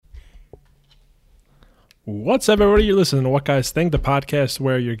What's up, everybody? You're listening to What Guys Think, the podcast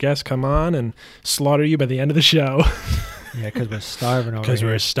where your guests come on and slaughter you by the end of the show. Yeah, because we're starving over Because here.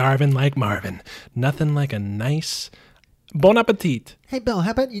 we're starving like Marvin. Nothing like a nice bon appetit. Hey, Bill,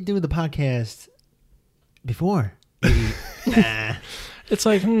 how about you do the podcast before? It's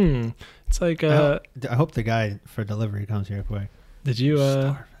like, It's like, I hope the guy for delivery comes here quick. did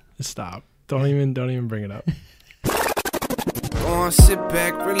you, stop. Don't even bring it up. Go on, sit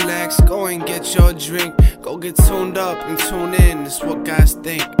back, relax, go and get your drink. Go get tuned up and tune in. It's What Guys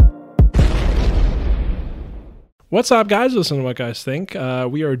Think. What's up, guys? Listen to What Guys Think.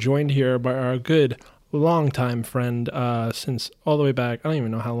 We are joined here by our good longtime friend since all the way back. I don't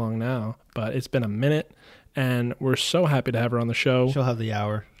even know how long now, but it's been a minute, and we're so happy to have her on the show. She'll have the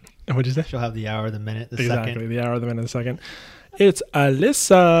hour. What'd you say? She'll have the hour, the minute, the Exactly, second. the hour, the minute, the second. It's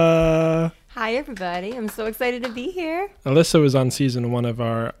Alyssa. Hi, everybody. I'm so excited to be here. Alyssa was on season 1 of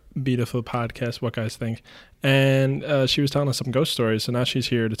our beautiful podcast, What Guys Think, and she was telling us some ghost stories, so now she's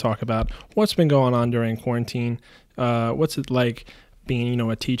here to talk about what's been going on during quarantine, what's it like being,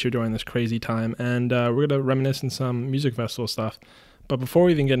 a teacher during this crazy time, and we're going to reminisce in some music festival stuff. But before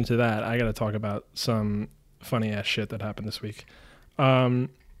we even get into that, I got to talk about some funny-ass shit that happened this week.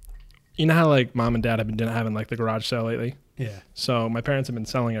 You know how, like, mom and dad have been having, like, the garage sale lately? Yeah. So my parents have been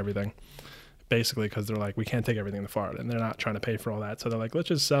selling everything, basically, because they're like, we can't take everything to Florida, and they're not trying to pay for all that. So they're like, let's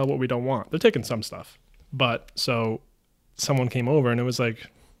just sell what we don't want. They're taking some stuff. But so someone came over, and it was like,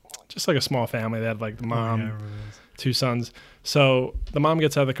 just like a small family. They had like the mom, 2 sons. So the mom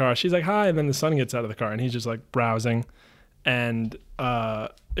gets out of the car. She's like, hi. And then the son gets out of the car, and he's just like browsing. And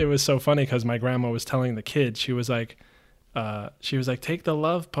it was so funny because my grandma was telling the kid, she was like, take the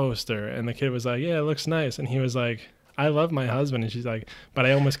love poster. And the kid was like, yeah, it looks nice. And he was like, I love my husband. And she's like, but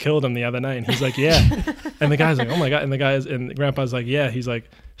I almost killed him the other night. And he's like, yeah. And the guy's like, oh my God. And grandpa's like, yeah. He's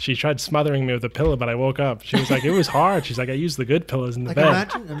like, she tried smothering me with a pillow, but I woke up. She was like, it was hard. She's like, I used the good pillows in the bed.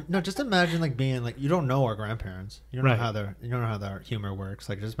 Just imagine like being like, you don't know our grandparents. You don't Right. know how their humor works.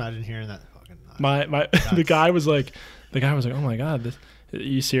 Like, just imagine hearing that fucking The guy was like, oh my God, are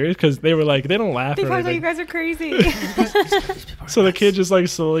you serious? Because they were like, they don't laugh They or probably thought you anything. guys are crazy. So the kid just like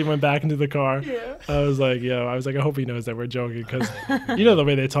slowly went back into the car. Yeah. I was like, I hope he knows that we're joking, because the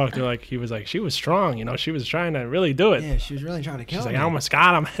way they talk, they're like, he was like, she was strong, she was trying to really do it. Yeah, she was really trying to kill She's me. like, I almost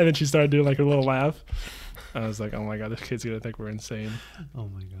got him. And then she started doing like a little laugh. I was like, oh my God, this kid's gonna think we're insane. Oh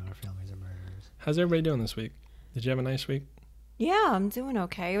my God, our families are murderers. How's everybody doing this week? Did you have a nice week? Yeah, I'm doing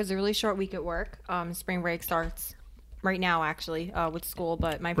okay. It was a really short week at work. Spring break starts right now, actually, with school,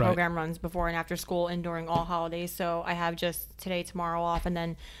 but my program runs before and after school and during all holidays. So I have just today, tomorrow off, and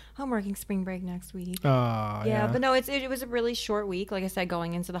then I'm working spring break next week. Yeah, but no, it was a really short week. Like I said,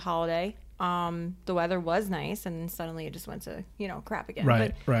 going into the holiday, the weather was nice, and suddenly it just went to crap again.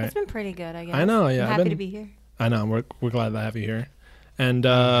 Right. It's been pretty good, I guess. I know. Yeah, I'm happy to be here. I know. We're glad to have you here. And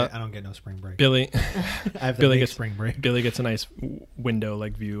I don't get no spring break. Billy, I have Billy the gets spring break. Billy gets a nice window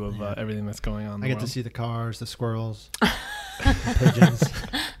like view of everything that's going on. In I the get to world. see the cars, the squirrels, the pigeons.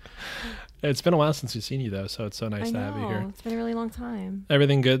 It's been a while since we've seen you though, so it's so nice to have you here. It's been a really long time.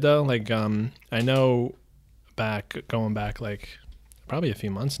 Everything good though? Like I know going back like probably a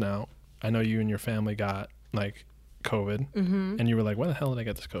few months now, I know you and your family got like COVID, and you were like, where the hell did I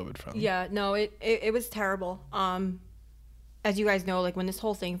get this COVID from? Yeah, no, it was terrible. As you guys know, like when this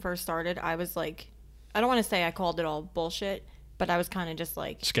whole thing first started, I was like, I don't want to say I called it all bullshit, but I was kind of just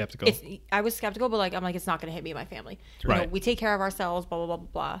like Skeptical. I was skeptical, but like I'm like, it's not gonna hit me and my family. Right. We take care of ourselves, blah blah blah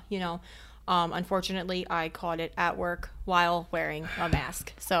blah blah. Unfortunately, I caught it at work while wearing a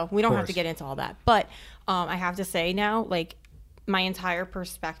mask, so we don't have to get into all that. But I have to say now, like my entire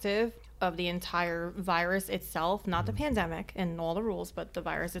perspective of the entire virus itself, not the pandemic and all the rules, but the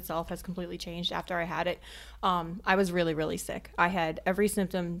virus itself has completely changed after I had it. I was really, really sick. I had every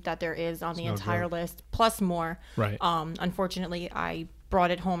symptom that there is on the entire list, plus more. Right. Unfortunately, I brought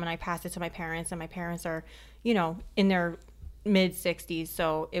it home and I passed it to my parents, and my parents are, in their mid 60s.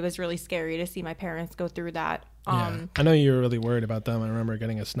 So it was really scary to see my parents go through that. I know you were really worried about them. I remember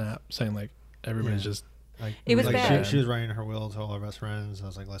getting a snap saying like everybody's just. Like, It was bad. She was writing her will to all her best friends. I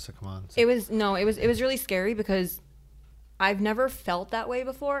was like, Lisa, come on. It was really scary because I've never felt that way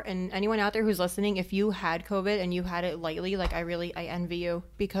before. And anyone out there who's listening, if you had COVID and you had it lightly, like I envy you,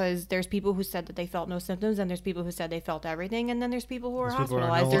 because there's people who said that they felt no symptoms, and there's people who said they felt everything, and then there's people who are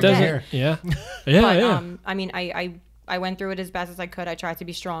hospitalized. They're dead. Yeah. But I mean, I went through it as best as I could. I tried to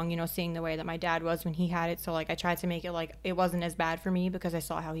be strong, seeing the way that my dad was when he had it. So like I tried to make it like it wasn't as bad for me because I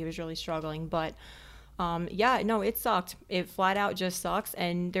saw how he was really struggling. But Yeah, no, it sucked. It flat out just sucks,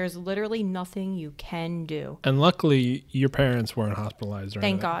 and there's literally nothing you can do. And luckily, your parents weren't hospitalized or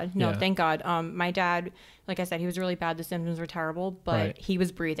Thank anything. God. No, Yeah. thank God. My dad, like I said, he was really bad. The symptoms were terrible, but Right. he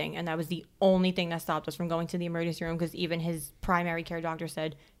was breathing, and that was the only thing that stopped us from going to the emergency room, because even his primary care doctor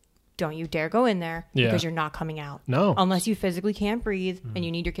said, don't you dare go in there, Yeah. because you're not coming out. No. Unless you physically can't breathe and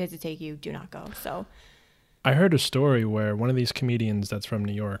you need your kids to take you, do not go. So I heard a story where one of these comedians that's from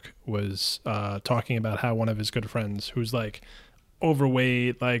New York was talking about how one of his good friends, who's like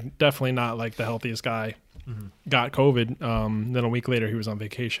overweight, like definitely not like the healthiest guy, got COVID. Then a week later, he was on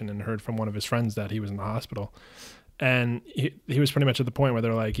vacation and heard from one of his friends that he was in the hospital. And he was pretty much at the point where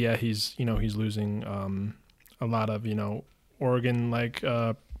they're like, yeah, he's losing a lot of, organ, like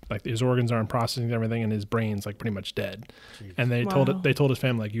his organs aren't processing everything, and his brain's like pretty much dead. Jeez. And they Wow. told his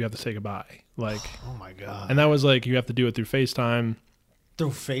family, like, you have to say goodbye. Like, Oh my god. and that was like, you have to do it through FaceTime. through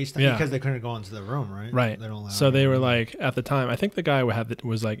FaceTime Yeah. because they couldn't go into the room, right? Right. They don't allow So they were anyone. like, at the time, I think the guy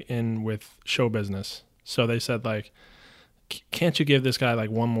was like in with show business. So they said like, can't you give this guy like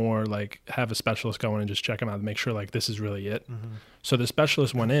one more, like have a specialist go in and just check him out and make sure like this is really it. So the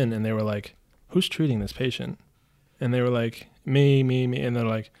specialist went in and they were like, who's treating this patient? And they were like, me. And they're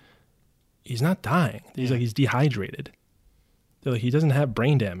like, he's not dying. He's like, he's dehydrated. They're like, he doesn't have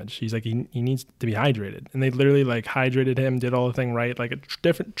brain damage. He's like, he needs to be hydrated. And they literally like hydrated him, did all the thing right, like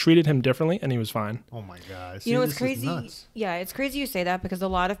treated him differently, and he was fine. Oh my god. you know, it's this is crazy. nuts. Yeah, it's crazy you say that, because a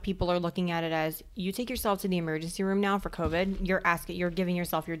lot of people are looking at it as, you take yourself to the emergency room now for COVID, you're giving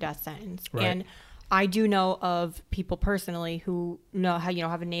yourself your death sentence. Right. And I do know of people personally who know how,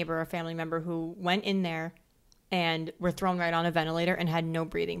 have a neighbor or a family member who went in there and were thrown right on a ventilator and had no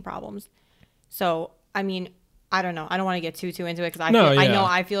breathing problems. So, I mean, I don't know. I don't want to get too into it, because I No, know yeah.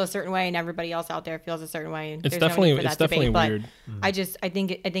 I feel a certain way, and everybody else out there feels a certain way. And It's there's no need for that definitely debate, weird. But I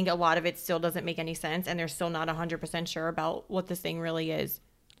think a lot of it still doesn't make any sense, and they're still not 100% sure about what this thing really is.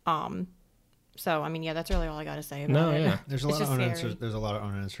 So I mean, yeah, that's really all I got to say about No, it. yeah. There's a It's lot of just scary. unanswered. There's a lot of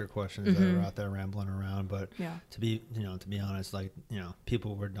unanswered questions that are out there rambling around. But Yeah. to be honest, like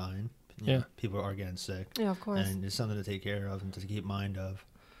people were dying. Yeah. People are getting sick. Yeah, of course. And it's something to take care of and to keep mind of.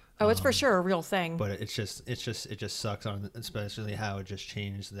 Oh, it's for sure a real thing. But it just sucks on, especially how it just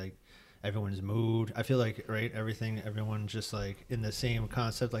changed like everyone's mood. I feel like everyone's just like in the same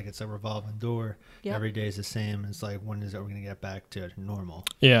concept, like it's a revolving door. Yep. Every day is the same. It's like, when is it we're gonna get back to normal?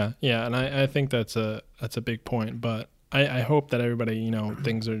 Yeah, and I think that's a big point. But I hope that everybody,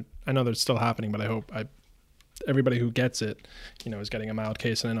 things are. I know they're still happening, but I hope everybody who gets it, is getting a mild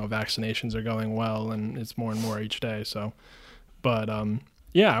case. And I know vaccinations are going well, and it's more and more each day. So, but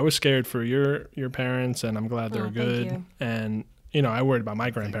yeah, I was scared for your parents, and I'm glad they're Oh, thank good. you. And I worried about my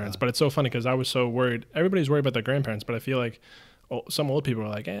grandparents, but it's so funny because I was so worried. Everybody's worried about their grandparents, but I feel like some old people are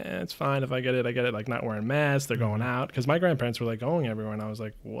like, it's fine if I get it, like not wearing masks, they're going out. Because my grandparents were like going everywhere, and I was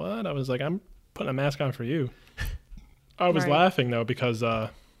like, what? I was like, I'm putting a mask on for you. I was Right. laughing though, because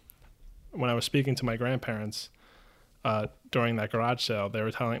when I was speaking to my grandparents during that garage sale,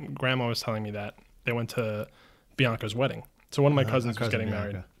 grandma was telling me that they went to Bianca's wedding. So one of my cousins was getting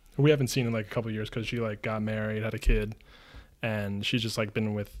married. Bianca. We haven't seen in like a couple of years because she like got married, had a kid, and she's just like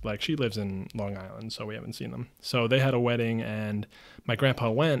been with, like, she lives in Long Island, so we haven't seen them. So they had a wedding, and my grandpa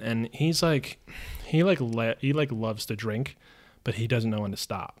went, and he's like, he loves to drink, but he doesn't know when to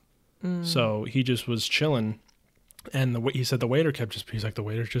stop. So he just was chilling, and he said the waiter the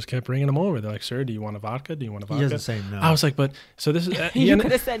waiter just kept bringing him over. They're like, sir, do you want a vodka? Do you want a vodka? He doesn't say no. I was like, but so this is You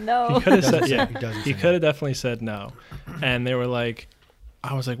could have said no. he could have said, doesn't say- yeah, he doesn't he say could have definitely said no. And they were like,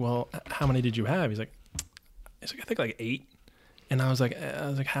 I was like, well, how many did you have? He's like, I think like 8. And I was like,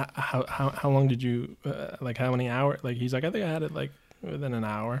 how long did you, like, how many hours? Like, he's like, I think I had it like within an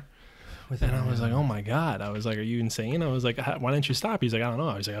hour. And I was like, oh my God. I was like, are you insane? I was like, why didn't you stop? He's like, I don't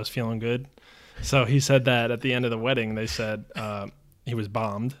know. He's like, I was feeling good. So he said that at the end of the wedding, they said he was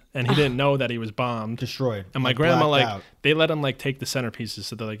bombed, and he didn't know that he was bombed. destroyed. And my Like, grandma, blacked like, out. they let him like take the centerpieces.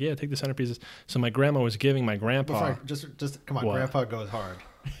 So they're like, yeah, take the centerpieces. So my grandma was giving my grandpa. Just come on, What? Grandpa goes hard.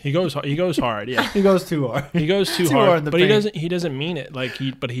 He goes hard, yeah. He goes too hard. He goes too Too hard in hard, the but he paint. doesn't mean it. Like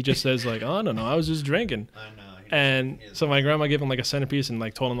but he just says like, oh, I don't know, I was just drinking. I know. And so my grandma gave him like a centerpiece and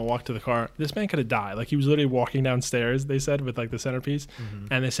like told him to walk to the car. This man could have died. Like, he was literally walking downstairs, they said, with like the centerpiece.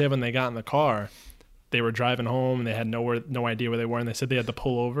 And they said when they got in the car, they were driving home and they had no idea where they were. And they said they had to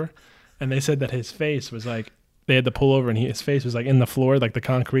pull over. And they said that his face was like, they had to pull over, and his face was like in the floor, like the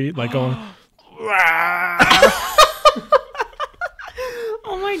concrete, like going.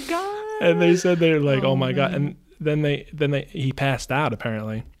 Oh my God. And they said they're like, oh my God. And then he passed out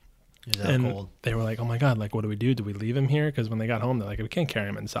apparently. He's out And cold. they were like, "Oh my god, like what do we do? Do we leave him here?" Because when they got home, they're like, "We can't carry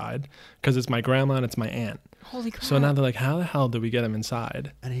him inside because it's my grandma and it's my aunt." Holy crap. So now they're like, "How the hell do we get him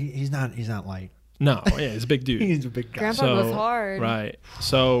inside?" And he's not light. No, yeah, he's a big dude. He's a big guy. Grandpa goes hard. Right.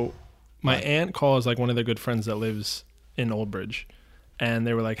 So my aunt calls like one of their good friends that lives in Old Bridge, and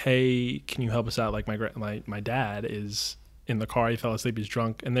they were like, "Hey, can you help us out? Like my dad is in the car. He fell asleep. He's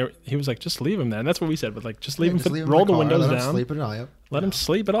drunk." And he was like, "Just leave him there." And that's what we said. But like, just leave him. Roll the windows let him down. sleep it all, yep. Let him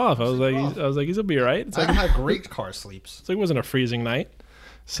sleep it off. I was like, he'll be all right. It's I like, had great car sleeps. it's like it wasn't a freezing night.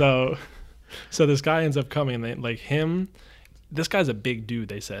 So this guy ends up coming, and they, like him. This guy's a big dude,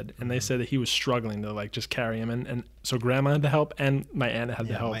 they said, and they said that he was struggling to like just carry him, and so grandma had to help, and my aunt had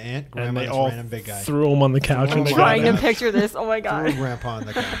to help. My aunt, and grandma, they this all random big guy. threw him on the couch. Threw and him they got Trying him. to picture this. Oh my Threw god. grandpa on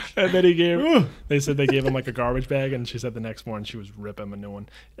the couch. And then they said they gave him like a garbage bag, and she said the next morning she was ripping him a new one.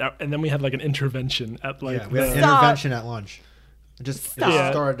 And then we had like an intervention at like Yeah, we had an Stop. intervention at lunch. It just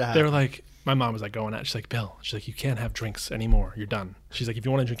started to happen. They were like, my mom was like going at. She's like, "Bill," she's like, "You can't have drinks anymore. You're done." She's like, "If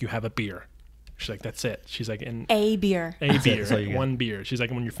you want to drink, you have a beer." She's like, "That's it." She's like, "In A beer. a it. beer, That's all you get. one beer." She's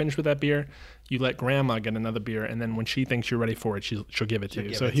like, "When you're finished with that beer, you let grandma get another beer, and then when she thinks you're ready for it, she'll give it to She'll you."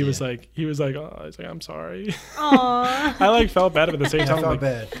 give So it he to was you. like, "Oh," he's like, "I'm sorry." Aww. I like felt bad, but at the same I time, I'm felt like,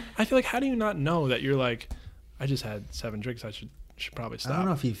 bad. I feel like, how do you not know that you're like, I just had 7 drinks, I should probably I don't know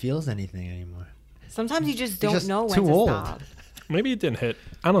stop. if he feels anything anymore. Sometimes you just don't just know when too to old. stop. Maybe it didn't hit.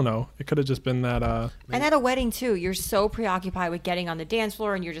 I don't know. It could have just been that. And at a wedding too, you're so preoccupied with getting on the dance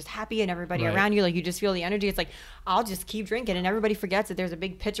floor, and you're just happy, and everybody Right. around you, like you just feel the energy. It's like, I'll just keep drinking, and everybody forgets that there's a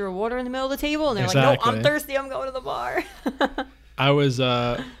big pitcher of water in the middle of the table, and they're like, "No, Exactly. I'm thirsty. I'm going to the bar." I was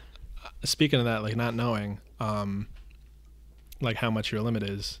speaking of that, like not knowing, like how much your limit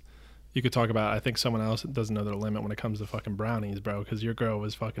is. You could talk about. I think someone else doesn't know their limit when it comes to fucking brownies, bro. Because your girl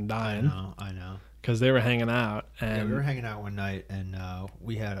was fucking dying. I know. Because they were hanging out, Yeah, and we were hanging out one night, and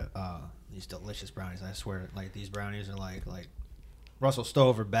we had these delicious brownies. I swear, like these brownies are like Russell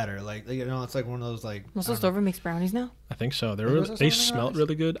Stover better. Like you know, it's like one of those like. Russell I don't know. Stover makes brownies now. I think so. They Maybe were. was it They something smelled else?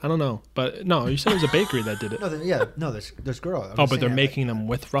 really good. I don't know, but no, you said it was a bakery that did it. No, there's girl. I'm Oh, just but they're saying, making like, them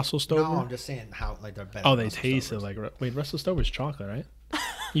with Russell Stover. No, I'm just saying how like they're better. Oh, than they Russell tasted Stovers. like. Wait, Russell Stover's chocolate, right?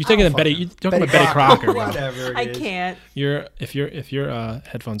 You taking a fuck Betty? no. You talking about Betty Crocker? bro. Whatever. it I is. can't. If your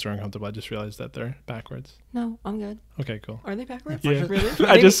headphones are uncomfortable, I just realized that they're backwards. No, I'm good. Okay, cool. Are they backwards? Yeah, Really?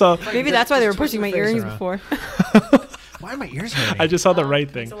 I just saw. Maybe that's why they were Just twist pushing your my face earrings around. before. Why are my ears hurting? I just saw the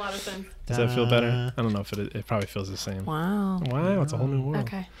right thing. Makes a lot of sense. Does that feel better? I don't know if it probably feels the same. Wow. Wow, it's a whole new world.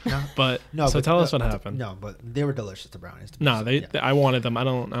 Okay. No, But no. so but tell the- us what happened. No, but they were delicious. The brownies. No, Yeah. I wanted them. I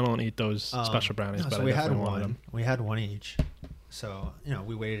don't eat those special brownies, No, but so I we had definitely wanted one. them. We had one each. So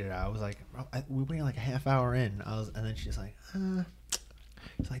we waited it out. I was like, we waited like a half hour in. And then she's like,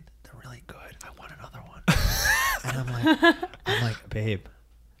 it's like they're really good. I want another one. And I'm like, babe,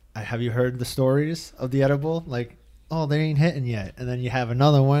 have you heard the stories of the edible? Like, oh, they ain't hitting yet. And then you have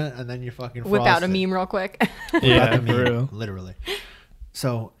another one, and then you fucking Whip out a frost it. meme real quick. Yeah, Without the for meme, real. literally.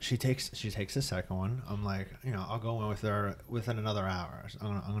 So she takes the second one. I'm like, I'll go in with her within another hour.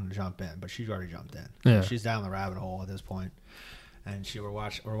 I'm gonna jump in, but she's already jumped in. Yeah. She's down the rabbit hole at this point. And we're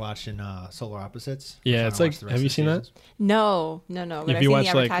watching Solar Opposites. Yeah, Trying it's to like. watch the rest have of you the seen that? seasons. No. But Have I've you seen the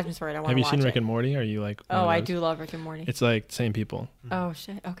watched, like- advertisements for it. I want to Have you watch seen it. Rick and Morty? Are you like? one Oh, of I those? do love Rick and Morty. It's like same people. Oh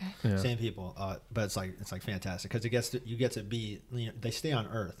shit. Okay. Yeah. Same people, but it's like fantastic because you get to be they stay on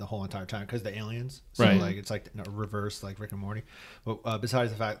Earth the whole entire time because the aliens. So Right. like it's like reverse like Rick and Morty. But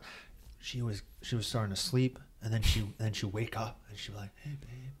besides the fact she was starting to sleep and then she wake up and she was like, hey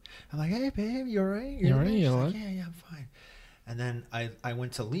babe. I'm like, hey babe, you alright? You alright? She's You like, alright? yeah, I'm fine. And then I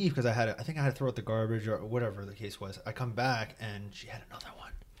went to leave because I think I had to throw out the garbage or whatever the case was. I come back and she had another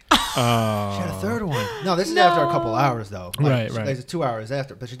one. Oh. She had a third one. No, this is after a couple hours though. Right. Like it's 2 hours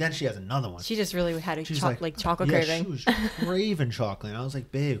after. But then she has another one. She just really had a She's chocolate yeah, craving. she was craving chocolate. And I was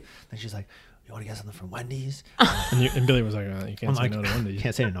like, babe. Then she's like, you want to get something from Wendy's? And Billy was like, you I'm can't say like, no to Wendy's.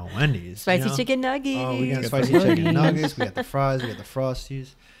 can't say no to Wendy's. Spicy you know? chicken nuggets. Oh, we got Get spicy the chicken nuggets. nuggets. We got the fries. We got the Frosties.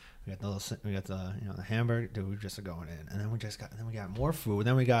 We got the the hamburger. Dude, we were just going in, and then we got more food.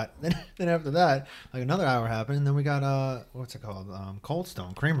 Then we got then after that, like another hour happened, and then we got what's it called? Cold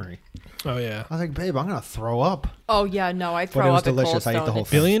Stone Creamery. Oh yeah. I was like, babe, I'm gonna throw up. Oh yeah, no, I it throw was up at Cold delicious. I ate the Stone. whole It's-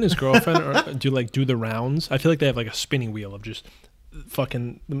 thing. Billy and his girlfriend do the rounds. I feel like they have like a spinning wheel of just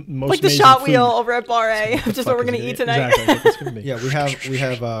fucking the most like the amazing shot food. wheel over at Bar A. What the Just fuck what we're is gonna it? eat tonight. Exactly. That's what it's gonna be.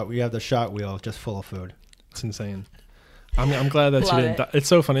 Yeah, we have the shot wheel just full of food. It's insane. I'm glad that she Love didn't. it. Die. It's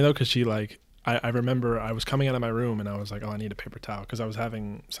so funny though because she like I remember I was coming out of my room and I was like, oh, I need a paper towel because I was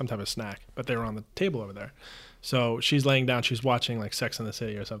having some type of snack, but they were on the table over there. So she's laying down. She's watching like Sex and the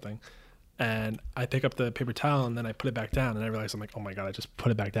City or something. and I pick up the paper towel and then I put it back down, and I realize I'm like, oh my god, I just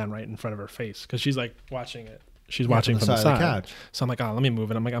put it back down right in front of her face because she's like watching it. She's watching from the side. Of the couch. So I'm like, oh, let me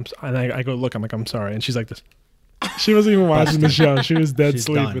move it. I'm like, and I go look. I'm like, I'm sorry, and she's like this. She wasn't even watching the show. She was dead She's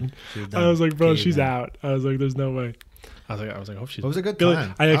sleeping. done. She was done. I was like, bro, Caving she's in. out. I was like, there's no way. I was like, hope she's. It was a good Billy,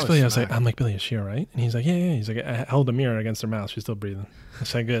 time. I I explained. I was was like, smacked. I'm like, Billy, is she all right? And he's like, yeah. He's like, I held a mirror against her mouth. She's still breathing. I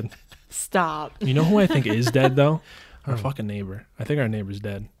said, good. Stop. You know who I think is dead though? Our fucking neighbor. I think our neighbor's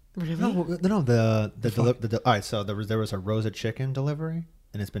dead. Really? No. All right. So there was a Rosa chicken delivery,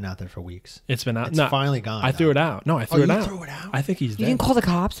 and it's been out there for weeks. It's been out. It's No, finally gone. I threw it out. No, I threw it you out. threw it out? I think he's You dead. didn't call the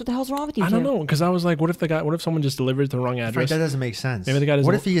cops? What the hell's wrong with you? I don't two? know, because I was like, what if someone just delivered to the wrong Frank, address? that doesn't make sense. Maybe the guy doesn't-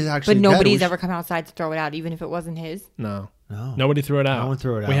 What if he is actually? But dead? nobody's We ever come outside to throw it out, even if it wasn't his. No. No. Nobody threw it out. No one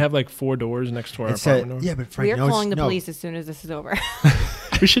threw it We out. have like 4 doors next to our It said, apartment. yeah, but Frank, We are no, it's- calling the no. police as soon as this is over.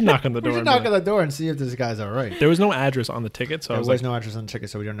 We should knock on the We door. should and be knock on like- the door and see if this guy's all right. There was no address on the ticket, so I There was was like, no address on the ticket,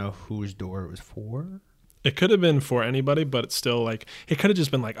 so we don't know whose door it was for. it could have been for anybody, but it's still like, it could have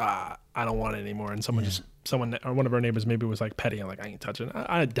just been like, I don't want it anymore. And someone or one of our neighbors maybe was like petty. I'm like, I ain't touching it.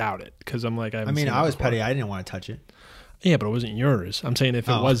 I doubt it, because I'm like, I I mean, I was before. petty. I didn't want to touch it. Yeah, but it wasn't yours. I'm saying if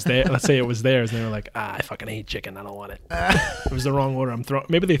it Oh. was there, let's say it was theirs, and they were like, I fucking hate chicken. I don't want it. It was the wrong order.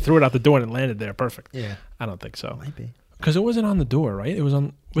 Maybe they threw it out the door and it landed there. Perfect. Yeah, I don't think so. might be. Because it wasn't on the door, right? It was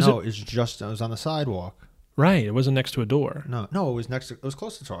on. Was No, it it's just it was on the sidewalk. right? It wasn't next to a door. No, it was next. It was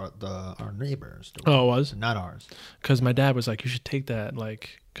closer to our neighbors. Door. Oh, it was. Not ours. Because my dad was like, you should take that,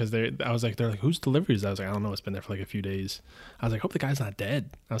 like, because they're like, whose delivery is that? I was like, I don't know. It's been there for like a few days. I was like, hope the guy's not dead.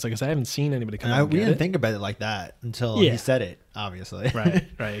 I was like, because I haven't seen anybody come And out and we get didn't it. think about it like that until Yeah. he said it. Obviously, Right.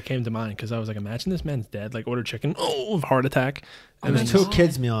 It came to mind because I was like, imagine this man's dead. Like, ordered chicken. Oh, heart attack. And There's then 2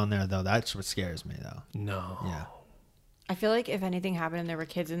 kids meal on there though. That's what scares me though. no. Yeah. I feel like if anything happened and there were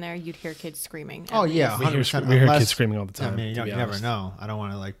kids in there, you'd hear kids screaming. Oh yeah, We hear, 100%. we hear unless- kids screaming all the time. I mean, to be you never honest. know. I don't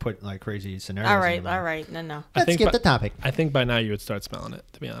want to like put like crazy scenarios. All in right, your mind. all right. No. I Let's think skip by- the topic. I think by now you would start smelling it,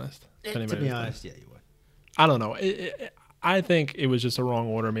 to be honest. If To anybody be was there. honest, yeah, you would. I don't know. I think it was just a wrong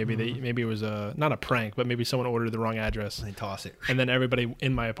order. Maybe Mm-hmm. maybe it was not a prank, but maybe someone ordered the wrong address. They toss it. And then everybody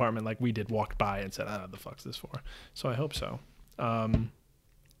in my apartment, like we did, walked by and said, the fuck's this for? So I hope so.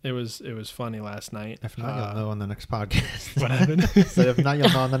 It was funny last night. If not, you'll know on the next podcast. What happened? So if not, you'll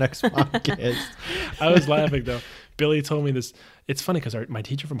know on the next podcast. I was laughing though. Billy told me this. It's funny because my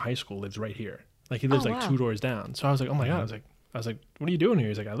teacher from high school lives right here. Like he lives Oh, like wow. 2 doors down. So I was like, oh my god. I was like, what are you doing here?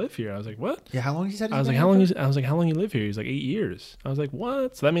 He's like, I live here. I was like, what? Yeah, how long he said? I was like, how long? I was like, how long you live here? He's like, 8 years. I was like,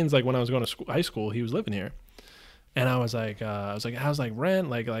 what? So that means like when I was going to high school, he was living here. And I was like, how's like rent?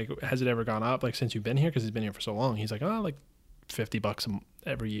 Like has it ever gone up like since you've been here? Because he's been here for so long. He's like, oh, like $50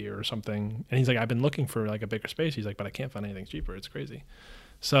 every year or something. And he's like, I've been looking for like a bigger space. He's like, but I can't find anything cheaper. It's crazy.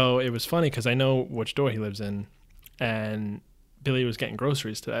 So it was funny because I know which door he lives in, and Billy was getting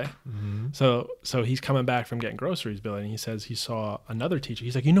groceries today. Mm-hmm. So he's coming back from getting groceries, Billy, and he says he saw another teacher.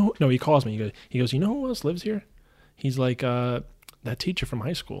 He's like, no, he calls me. He goes, you know who else lives here? He's like, that teacher from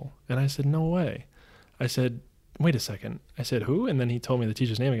high school. And I said, no way. I said, wait a second. I said, who? And then he told me the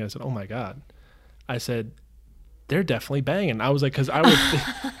teacher's name again. I said, oh my God. I said, they're definitely banging. I was like,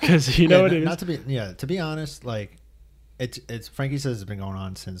 because you know what it is? To be honest, like it's Frankie says it's been going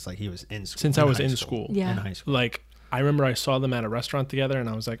on since like he was in school. Since I was in school. Yeah. In high school. Like, I remember I saw them at a restaurant together, and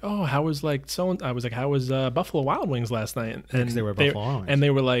I was like, "Oh, how was like so?" I was like, "How was Buffalo Wild Wings last night?" And 'cause they were Buffalo Wild Wings. And they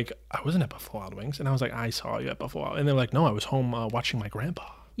were like, "I wasn't at Buffalo Wild Wings," and I was like, "I saw you at Buffalo Wild," and they were like, "No, I was home watching my grandpa."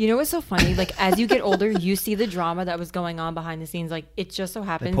 You know what's so funny? Like as you get older, you see the drama that was going on behind the scenes. Like it just so They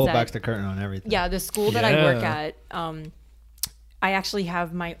happens pulled that back the curtain on everything. yeah, the school that I work Yeah. at, I actually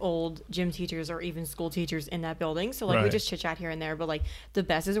have my old gym teachers or even school teachers in that building. So like we Right. just chit chat here and there. But like the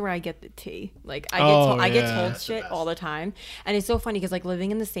best is where I get the tea. Like I Oh, get yeah. told That's shit all the time, and it's so funny because like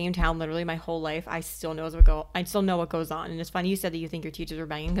living in the same town literally my whole life, I still know what goes on. And it's funny you said that you think your teachers are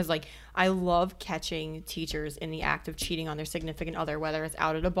banging because like I love catching teachers in the act of cheating on their significant other, whether it's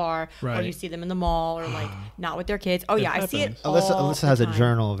out at a bar or Right. you see them in the mall or like not with their kids. Oh yeah, I see it. happens. Alyssa all has the a time.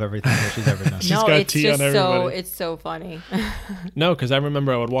 journal of everything that she's ever done. She's No, got it's tea just on so everybody. it's so funny. No, because I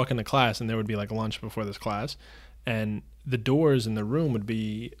remember I would walk into class and there would be like lunch before this class, and the doors in the room would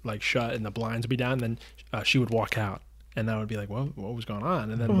be like shut and the blinds would be down. And then she would walk out, and I would be like, "What was going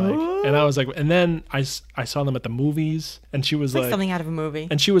on?" And then like, and I was like, and then I saw them at the movies, and she was It's like like, something out of a movie.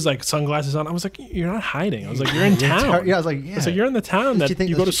 and she was like sunglasses on. I was like, "You're not hiding." I was like, "You're in town." Yeah, I was like, yeah. It's like you're in the town Did that you think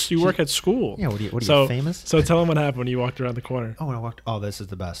you that go to. she- You work at school. Yeah, what are you, so famous? So tell them what happened when you walked around the corner. Oh, when I walked. Oh, this is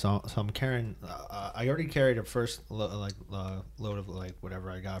the best. So I'm carrying. I already carried a first load of like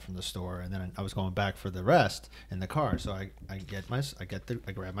whatever I got from the store, and then I was going back for the rest in the car. So I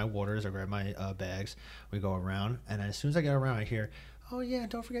grab my waters, I grab my bags. We go around, and as soon as I get around, I hear, "Oh yeah,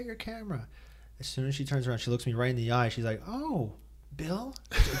 don't forget your camera." As soon as she turns around, she looks me right in the eye. She's like, "Oh, Bill,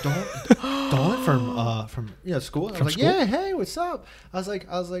 Dawn from school." I was like, school? "Yeah, hey, what's up?" I was like,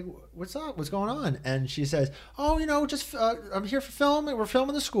 "What's up? What's going on?" And she says, "Oh, just I'm here for filming. We're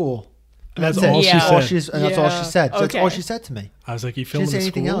filming the school." And that's it. all she Yeah. said. That's all she said. So That's all Okay. she said to me. I was like, you She filming didn't say the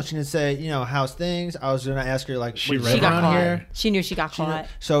anything school? else. She didn't say, how's things. I was gonna ask her like, She "What read She it got around caught. here? She knew she got She knew- caught.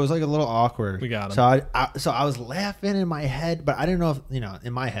 So it was like a little awkward. We got him. So I was laughing in my head, but I didn't know if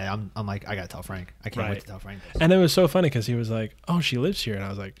in my head I'm like, I gotta tell Frank. I can't wait Right. to tell Frank this. And it was so funny because he was like, "Oh, she lives here," and I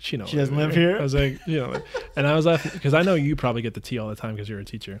was like, "She knows She doesn't live here? I was like, and I was laughing because I know you probably get the tea all the time because you're a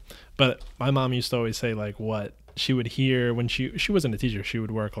teacher. But my mom used to always say like what she would hear when she wasn't a teacher. She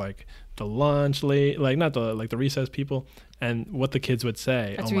would work like the lunch late, like not the like the recess people, and what the kids would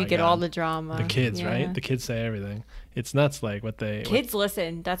say. That's oh where my you get God. all the drama. The kids, Yeah. right? The kids say everything. It's nuts, like what they. Kids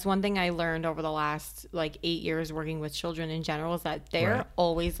listen. That's one thing I learned over the last like 8 years working with children in general is that they're Right.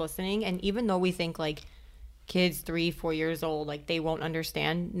 always listening. And even though we think like kids 3-4 years old, like they won't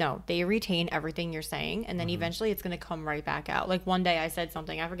understand, no, they retain everything you're saying, and then eventually it's going to come right back out. Like one day I said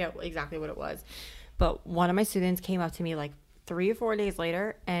something, I forget exactly what it was, but one of my students came up to me like 3 or 4 days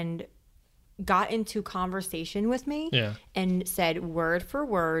later and got into conversation with me Yeah. and said word for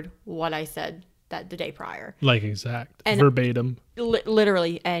word what I said that the day prior. like exact And- verbatim.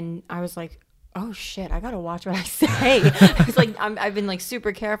 Literally. And I was like, oh shit, I gotta watch what I say. It's like I've been like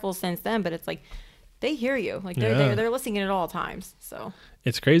super careful since then, but it's like they hear you, like they're listening at all times. So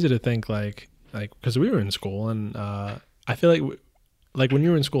It's crazy to think like because we were in school and I feel like when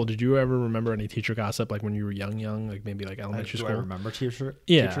you were in school, did you ever remember any teacher gossip like when you were young, like maybe like elementary Do I school? remember teacher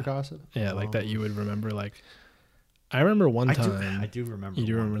gossip? Yeah, like that you would remember. Like I remember one I time. do remember. You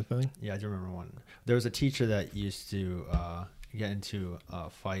do one. remember the thing? Yeah, I do remember one. There was a teacher that used to get into a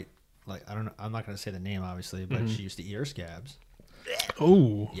fight. Like I don't know. I'm not going to say the name, obviously, but she used to eat her scabs.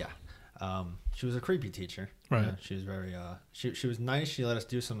 Oh, Yeah. She was a creepy teacher. Right. She was very she was nice. She let us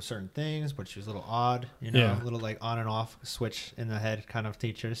do some certain things, but she was a little odd, Yeah. a little like on and off switch in the head kind of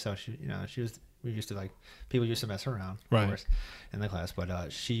teacher. So we used to like, people used to mess around, Right. of course, in the class.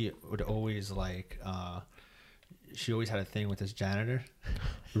 But she would always like, she always had a thing with this janitor.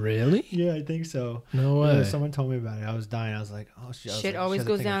 really? Yeah, I think so. No Yeah, way. someone told me about it. I was dying. I was like, oh, shit always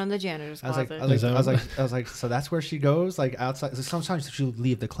goes down in the janitor's I was closet. like, Is that I was like, so that's where she goes, like outside. So sometimes she'll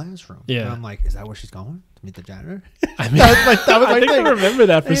leave the classroom. Yeah. And I'm like, is that where she's going to meet the janitor? I mean, that was I think I remember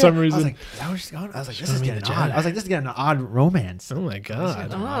that for some I reason. was like, is that where she's going? I was like, this is Showing me getting the odd. janitor. I was like, this is getting an odd romance. oh my This is god,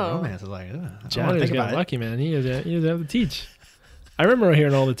 getting an odd Oh. romance. I was like, ugh, I don't want to janitor's think got about it. lucky, man. He doesn't have to teach. I remember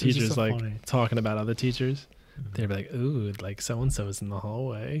hearing all the was just teachers so like funny. talking about other teachers. They'd be like, "Ooh, like so and so's in the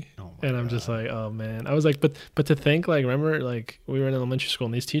hallway," Oh my and I'm just like, "Oh man!" I was like, "But to think like, remember like we were in elementary school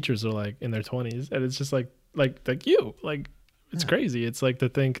and these teachers are like in their 20s, and it's just like you, like it's crazy. It's like to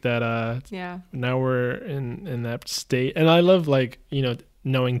think that yeah. now we're in that state, and I love like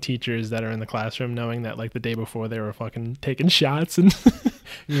knowing teachers that are in the classroom, knowing that like the day before they were fucking taking shots and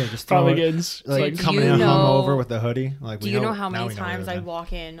Yeah, just probably throwing- getting like Do coming you in know- hungover with the hoodie. Like, Do we you know how now many we know where times they've I'd been.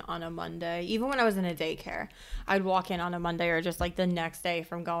 walk in on a Monday, even when I was in a daycare, I'd walk in on a Monday or just like the next day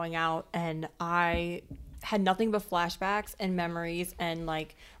from going out, and I had nothing but flashbacks and memories and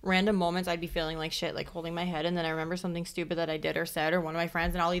like random moments I'd be feeling like shit, like holding my head, and then I remember something stupid that I did or said or one of my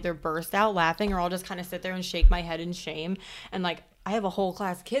friends, and I'll either burst out laughing or I'll just kind of sit there and shake my head in shame, and like I have a whole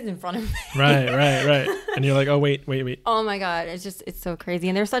class of kids in front of me. right, and you're like, "Oh wait." Oh my god, it's so crazy,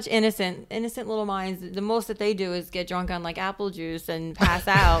 and they're such innocent little minds. The most that they do is get drunk on like apple juice and pass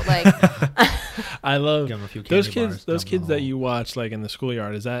out. Like, I love Give 'em a few those candy kids. bars, Those dump kids them that all. you watch like in the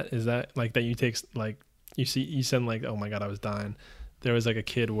schoolyard. Is that like that you take like you send like, oh my god, I was dying. There was like a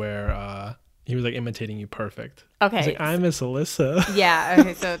kid where he was like imitating you perfect. okay, He's like, I'm Miss Alyssa. yeah,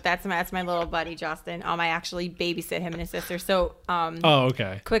 okay, so that's my little buddy Justin. I actually babysit him and his sister. So Oh,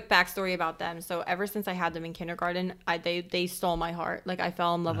 okay. quick backstory about them. So ever since I had them in kindergarten, they stole my heart. Like I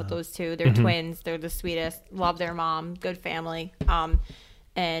fell in love with those two. They're twins. They're the sweetest. Love their mom. Good family.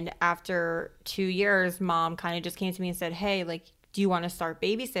 And after 2 years, mom kind of just came to me and said, "Hey, like, do you want to start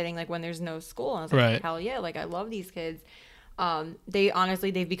babysitting like when there's no school?" And I was like, Right. "Hell yeah! Like I love these kids."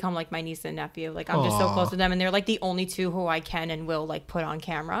 They've become like my niece and nephew. Like I'm just so Aw. close with them, and they're like the only two who I can and will like put on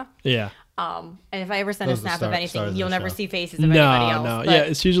camera. Yeah. And if I ever send Those a are the snap of anything, stars of you'll the never show. see faces of anybody else. No. But Yeah,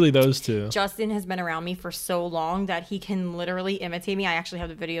 it's usually those two. Justin has been around me for so long that he can literally imitate me. I actually have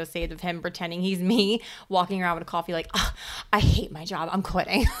the video saved of him pretending he's me, walking around with a coffee like, "Ugh, I hate my job. I'm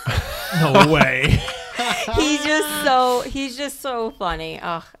quitting." No way. He's just so funny.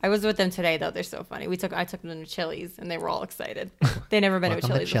 Ugh, I was with them today though. They're so funny. I took them to Chili's and they were all excited. They never been to Welcome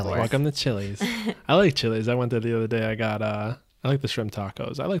to Chili's before. Chili's. Welcome to Chili's. I like Chili's. I went there the other day. I got I like the shrimp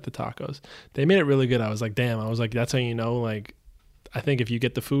tacos. I like the tacos. They made it really good. I was like, damn. I was like, that's how you know. Like, I think if you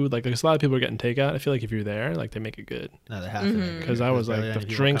get the food, like, there's a lot of people are getting takeout. I feel like if you're there, like, they make it good. No, they have to. Because I was like, the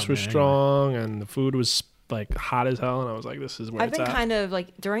drinks were strong and the food was like hot as hell, and I was like, this is where I've it's been at. kind of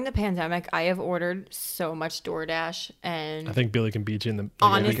like during the pandemic, I have ordered so much DoorDash, and I think Billy can beat you in the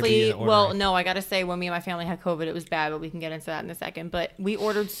honestly, ordering. well, no, I gotta say, when me and my family had COVID, it was bad, but we can get into that in a second. But we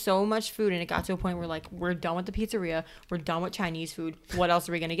ordered so much food, and it got to a point where like we're done with the pizzeria, we're done with Chinese food. What else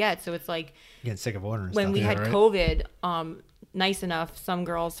are we gonna get? So it's like Getting sick of ordering when stuff. we had right. COVID, nice enough, some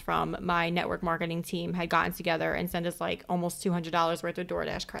girls from my network marketing team had gotten together and sent us like almost $200 worth of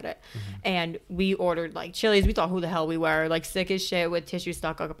DoorDash credit. And we ordered like Chili's. We thought who the hell we were, like sick as shit with tissue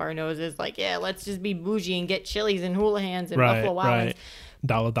stuck up our noses. Like, yeah, let's just be bougie and get Chili's and Hula Hands and Buffalo Wild Wings.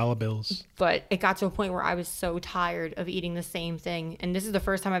 Dollar bills. But it got to a point where I was so tired of eating the same thing. And this is the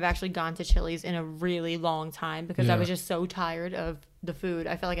first time I've actually gone to Chili's in a really long time because I was just so tired of the food.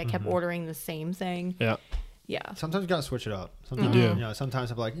 I felt like I kept ordering the same thing. Yeah. Yeah. Sometimes you gotta switch it up. Sometimes, do. you know,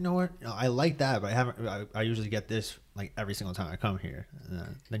 sometimes I'm like, you know what? I like that, but I haven't. I usually get this like every single time I come here.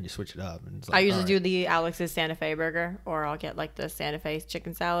 And then you switch it up. And it's like, I usually all do right. the Alex's Santa Fe burger, or I'll get like the Santa Fe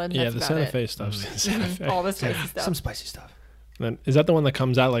chicken salad. Yeah, That's the about Santa it. Fe stuff. Santa Fe. All the spicy stuff. Some spicy stuff. Then, is that the one that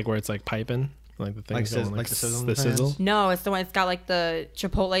comes out like where it's like piping? Like the thing Like going, like the sizzling the pans? sizzle? No, it's the one. It's got like the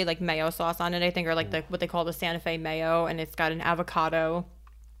chipotle like mayo sauce on it, I think, or like the what they call the Santa Fe mayo, and it's got an avocado,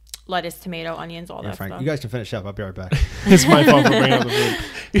 lettuce, tomato, onions, all Yeah, that Frank, stuff. you guys can finish up. I'll be right back. It's my fault for bringing up the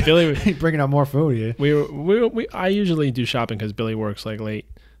food. Billy, Bringing up more food here. I usually do shopping because Billy works like late.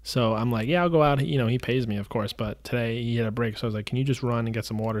 So I'm like, yeah, I'll go out. You know, he pays me, of course. But today he had a break. So I was like, can you just run and get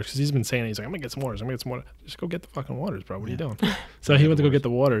some waters? Because he's been saying, he's like, I'm going to get some waters. I'm going to get some water. Just go get the fucking waters, bro. What are you doing? So he went to go get the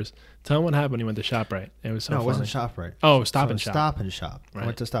waters. Tell him what happened when he went to ShopRite. It was so No, funny. it wasn't ShopRite. Oh, Stop and Shop. Stop and Shop. I Right.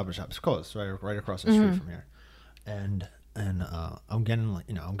 went to Stop and Shop. It's close, right across the street from here. And I'm getting, like,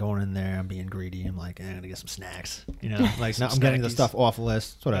 you know, I'm going in there. I'm being greedy. I'm like, I'm gonna get some snacks. You know, like now I'm getting the snackies. stuff off the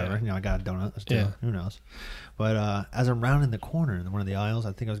list. It's whatever. Yeah. You know, I got a donut. Let's do Yeah. it. Who knows? But as I'm rounding the corner in one of the aisles,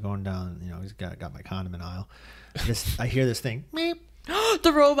 I think I was going down. You know, he's got my condiment aisle. I hear this thing. Meep.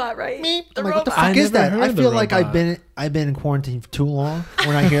 The robot, right? Meep. The I'm like, what the robot. fuck I is never that? heard I the feel like robot. I've been in quarantine for too long.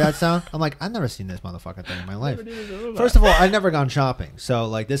 When I hear that sound, I'm like, I've never seen this motherfucking thing in my life. First of all, I've never gone shopping, so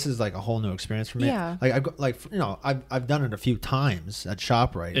like this is like a whole new experience for me. Yeah. Like I've done it a few times at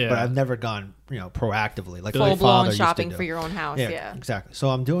ShopRite, Yeah. but I've never gone proactively like my Full father blown used to shopping do. for your own house. Yeah. Exactly. So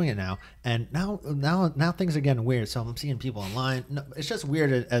I'm doing it now, and now things are getting weird. So I'm seeing people online. No, it's just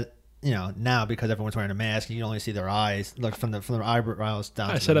weird now because everyone's wearing a mask and you only see their eyes, look from their eyebrows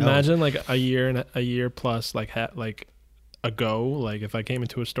down. I to said, their nose. imagine like a year plus like ago, like if I came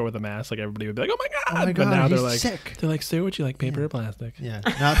into a store with a mask, like everybody would be like, "Oh my god!" my But God, now they're he's like, sick. "Say what you like, paper or plastic." Yeah,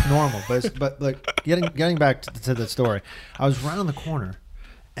 not normal, but like getting back to the story, I was around the corner,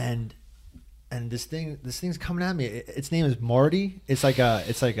 and this thing's coming at me. Its name is Marty. It's like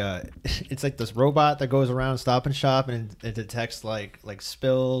this robot that goes around Stop and Shop and it detects like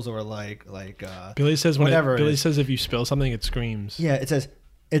spills or like Billy says whatever it Billy is. says if you spill something, it screams. yeah. It says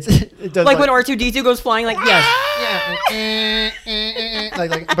it does Like when R2D2 goes flying, like yeah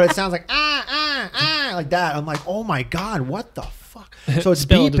like but it sounds like like that. I'm like, oh my god, what the fuck? So it's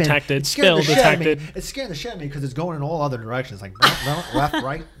Spill beeping. detected, It's scaring spill the shit out of me. detected. It's scaring the shit out of me because it's going in all other directions, like left,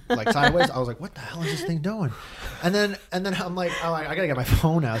 right, like sideways. I was like, what the hell is this thing doing? And then I'm like, I gotta get my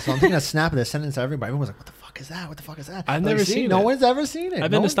phone out. So I'm taking a snap of this, sending it to everybody. Everyone's like, what the fuck is that? What the fuck is that? I've Like, never see, seen no it. one's ever seen it. I've No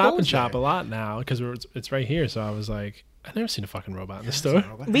been to one Stop and goes Shop there. a lot now because it's right here. So I was like, I've never seen a fucking robot in the store.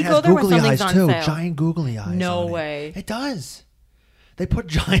 We It go has there when googly something's eyes on too. sale. Giant googly eyes. No on it. way. It does. They put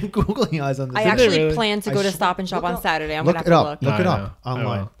giant googly eyes on this. I thing. actually really? plan to I go to swear- Stop and Shop look it on up. Saturday. I'm Look gonna it have up. to look. Look it No, I up know. I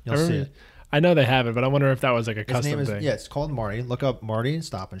online. will. You'll I see remember- it. I know they have it, but I wonder if that was like a His custom name is thing. it's called Marty. Look up Marty and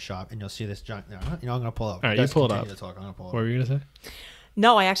Stop and Shop, and you'll see this giant. I'm gonna pull it up. All right, guys you pull it continue up. to talk. I'm gonna pull it What up. were you gonna say?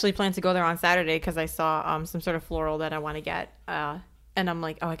 No, I actually plan to go there on Saturday because I saw some sort of floral that I want to get. And I'm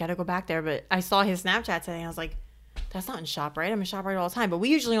like, oh, I got to go back there. But I saw his Snapchat today and I was like, that's not in ShopRite. I'm in ShopRite all the time. But we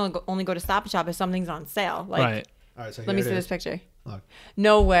usually only go to Stop and Shop if something's on sale. Like, Right. All right, so let me here see it this is. picture. Look,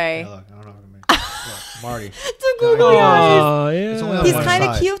 No way. yeah, look. I don't know if I can make look, Marty. The googly eyes. Oh It's only yeah. on He's one kind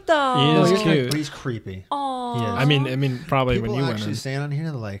of side. cute though. He No, is he's cute. but he's creepy. Aw. He is. I mean, probably People when you went actually in. stand on here,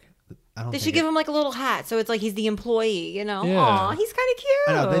 they're like, I don't. They think should give him like a little hat, so it's like he's the employee, you know? Yeah. Aw, he's kind of cute.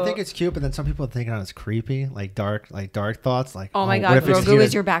 I know they think it's cute, but then some people think it's creepy, like dark thoughts. Like, Oh my what God, if it's Grogu here?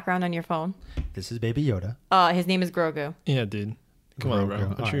 is your background on your phone. This is Baby Yoda. His name is Grogu. Yeah, dude. Come on, bro. Grogu.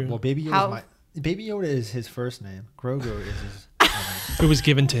 What's All right, your- well, Baby Yoda How- is Baby Yoda is his first name. Grogu is his. It was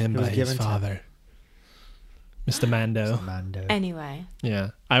given to him It was by his given to him. father. Mr. Mando. Mando. Anyway, Yeah,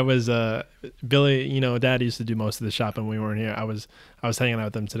 I was Billy. You know, Dad used to do most of the shopping when we weren't here. I was hanging out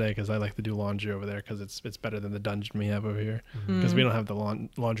with them today because I like to do laundry over there because it's better than the dungeon we have over here because we don't have the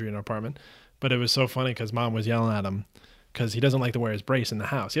laundry in our apartment. But it was so funny because Mom was yelling at him because he doesn't like to wear his brace in the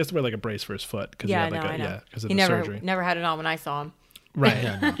house. He has to wear like a brace for his foot because yeah, he had like I know. because of He the surgery. never had it on when I saw him. Right.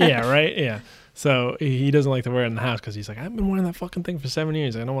 Yeah. Right. Yeah. So he doesn't like to wear it in the house because he's like, I've been wearing that fucking thing for 7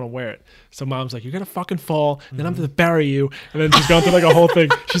 years. I don't want to wear it. So Mom's like, you're gonna fucking fall, then I'm gonna bury you, and then she's going through like a whole thing.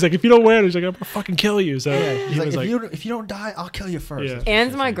 She's like, if you don't wear it, she's like, I'm gonna fucking kill you. So He's he like, was like, if you don't die, I'll kill you first. Yeah. That's what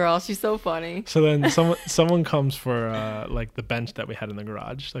Anne's she my said. girl. She's so funny. so then someone comes for like the bench that we had in the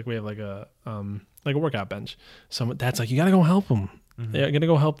garage. Like we have like a workout bench. Dad's like, you gotta go help him. Yeah, I'm gonna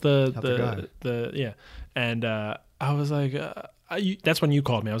go help the yeah. And I was like, that's when you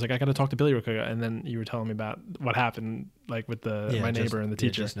called me. I was like, I gotta talk to Billy real quick. And then you were telling me about what happened, like with my neighbor and the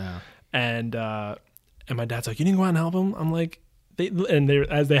teacher. Just now. And my dad's like, you didn't go out and help him. I'm like, they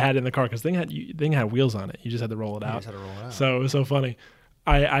as they had it in the car because thing had wheels on it. You just had to roll it out. So it was so funny.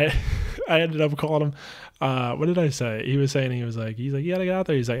 I ended up calling him. What did I say? He was saying, he's like, you gotta get out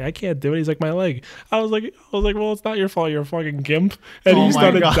there. He's like, I can't do it. He's like, my leg. I was like, well, it's not your fault. You're a fucking gimp. And he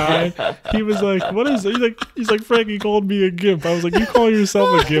started dying. He was like, what is it? He's like, Frank, he called me a gimp. I was like, you call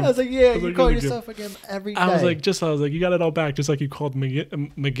yourself a gimp. I was like, yeah, you call "You're a yourself a gimp every day. I was like, you got it all back, just like you called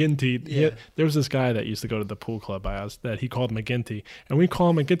McGinty. Yeah. There was this guy that used to go to the pool club by us that he called McGinty, and we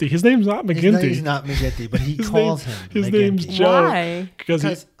call him McGinty. His name's not McGinty. He's not McGinty, but he calls him. His McGinty. name's Joe. Why?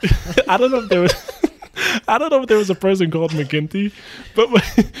 Because I don't know if there was. I don't know if there was a person called McGinty, but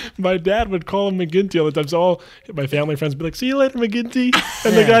my dad would call him McGinty all the time. So all my family friends would be like, "See you later, McGinty,"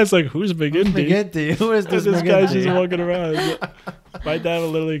 and the guy's like, "Who's McGinty?" McGinty. Who is this? And this guy's just McGinty? walking around. My dad would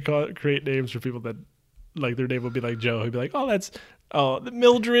literally create names for people that, like, their name would be like Joe. He'd be like, "Oh, that's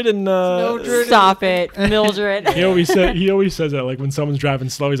Mildred and Stop it, Mildred. He always says that, like when someone's driving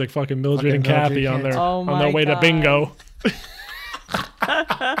slow, he's like fucking Mildred and Kathy on their Oh on my their way to God. bingo.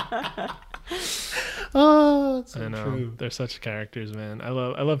 Oh, it's so I know. true. They're such characters, man. I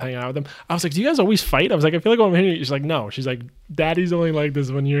love hanging out with them. I was like, do you guys always fight? I was like, I feel like when I'm here, she's like, no. She's like, Daddy's only like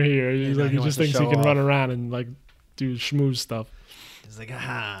this when you're here. He's no, like, he he wants just to thinks he show can off. run around and like do schmooze stuff. He's like,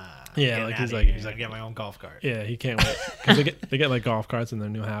 ah. Yeah, I'm like, getting he's outta like- here. he's like- I get my own golf cart. Yeah, he can't wait because they get like golf carts in their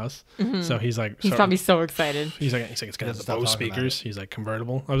new house. So he's like, He's probably so excited. he's like, it's gonna have the Stop Bose talking about speakers. He's like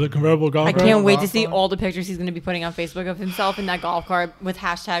convertible. I was like, convertible golf I cart. can't wait to golf see cart? all the pictures he's going to be putting on Facebook of himself in that golf cart with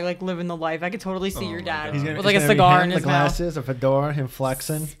hashtag like living the life. I could totally see your dad He's gonna, with like a it's gonna be cigar him, in his the mouth. glasses, a fedora, him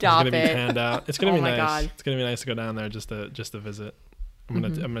flexing. It's Stop gonna be it. panned out. It's gonna Oh be my nice. God. It's gonna be nice to go down there just to visit. I'm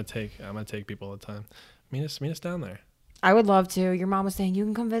gonna take people all the time. Meet us down there. I would love to. Your mom was saying you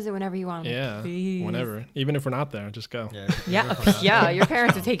can come visit whenever you want. I'm like, Yeah, "Please." whenever. Even if we're not there, just go. Yeah, your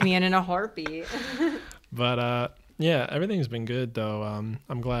parents would take me in a heartbeat. But yeah, everything's been good though.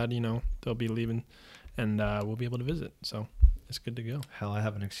 I'm glad they'll be leaving, and we'll be able to visit. So it's good to go. Hell, I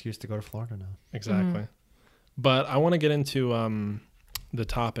have an excuse to go to Florida now. Exactly. But I want to get into the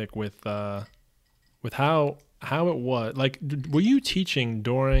topic with how it was. Like, were you teaching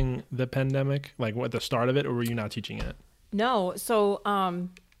during the pandemic, like at the start of it, or were you not teaching it? No, so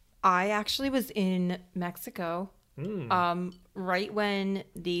I actually was in Mexico right when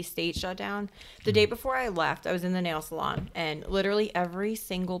the state shut down. The day before I left, I was in the nail salon, and literally every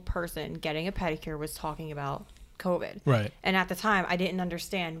single person getting a pedicure was talking about COVID. Right. And at the time, I didn't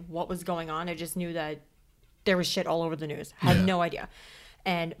understand what was going on. I just knew that there was shit all over the news. I had no idea.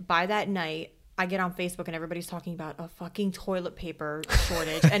 And by that night, I get on Facebook and everybody's talking about a fucking toilet paper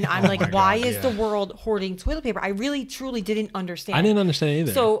shortage. And I'm like, why is the world hoarding toilet paper? I really, truly didn't understand. I didn't understand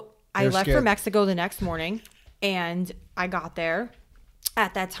either. So I You're left for scared. Mexico the next morning, and I got there.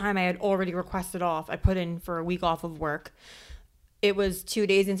 At that time, I had already requested off. I put in for a week off of work. It was 2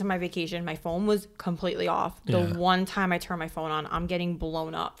 days into my vacation. My phone was completely off. The one time I turn my phone on, I'm getting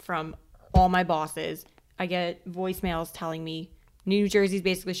blown up from all my bosses. I get voicemails telling me New Jersey's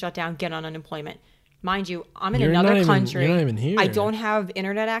basically shut down, get on unemployment. Mind you, I'm in You're another not even- country. you're not even here. I don't have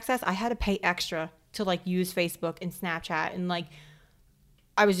internet access. I had to pay extra to like use Facebook and Snapchat, and like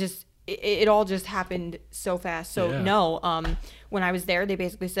I was just it all just happened so fast. So Yeah. no, when I was there, they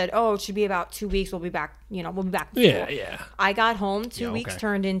basically said, "Oh, it should be about 2 weeks. We'll be back. We'll be back." To Yeah, school." yeah. I got home. 2 weeks okay.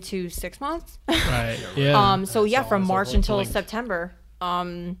 turned into 6 months. Right. Yeah. So yeah, from all March so until linked. September.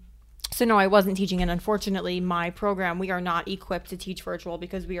 So no, I wasn't teaching, and unfortunately, my program, we are not equipped to teach virtual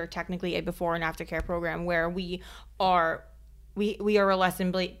because we are technically a before and after care program where we are a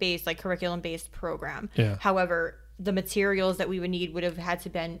lesson based, like curriculum based program. Yeah. However, the materials that we would need would have had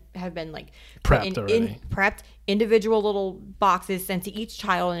to have been like put Prepped already. prepped, individual little boxes sent to each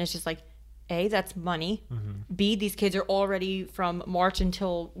child, and it's just like A, that's money. B, these kids are already from March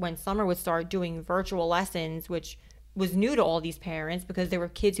until when summer would start doing virtual lessons, which was new to all these parents because there were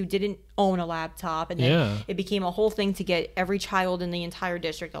kids who didn't own a laptop, and then it became a whole thing to get every child in the entire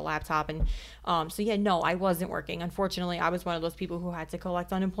district a laptop. And so yeah, no, I wasn't working. Unfortunately, I was one of those people who had to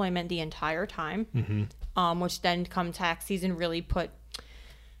collect unemployment the entire time, which then come tax season really put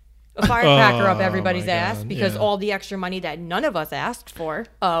a firecracker up everybody's ass because all the extra money that none of us asked for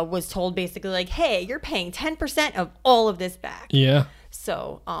was told basically like, hey, you're paying 10% of all of this back. Yeah.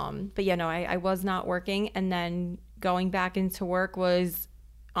 So, but yeah, no, I was not working. And then going back into work was,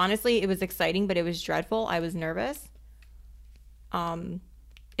 honestly, it was exciting, but it was dreadful. I was nervous.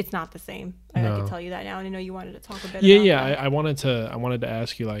 It's not the same. I can tell you that now. And I know you wanted to talk a bit about that. I wanted to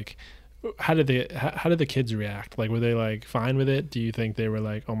ask you, like, how did the kids react? Like, were they like fine with it? Do you think they were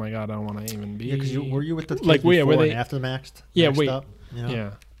like, oh my God, I don't want to even be? Yeah, because were you with the kids like, before were they and after the maxed? Yeah, maxed wait. Up, you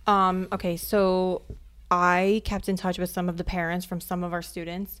know? Yeah. Okay, so I kept in touch with some of the parents from some of our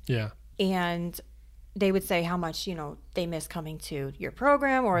students. Yeah. And they would say how much, they miss coming to your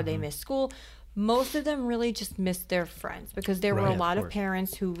program or they miss school. Most of them really just missed their friends because there were a lot of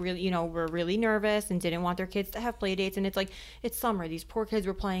parents who really, were really nervous and didn't want their kids to have play dates. And it's like, it's summer. These poor kids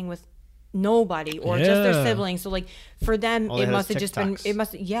were playing with nobody or just their siblings. So like for them, it must have just been,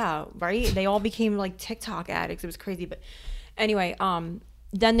 right? They all became like TikTok addicts. It was crazy. But anyway,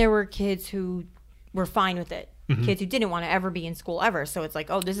 then there were kids who were fine with it. Kids who didn't want to ever be in school ever. So it's like,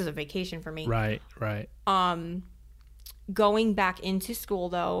 oh, this is a vacation for me. Right. Going back into school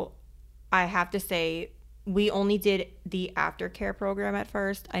though, I have to say we only did the aftercare program at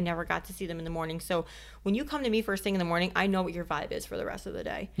first. I never got to see them in the morning. So when you come to me first thing in the morning, I know what your vibe is for the rest of the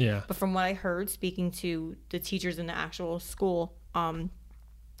day. Yeah. But from what I heard speaking to the teachers in the actual school,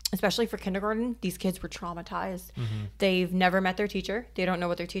 especially for kindergarten, these kids were traumatized. They've never met their teacher. They don't know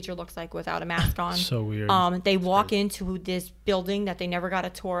what their teacher looks like without a mask on. So weird. They walk into this building that they never got a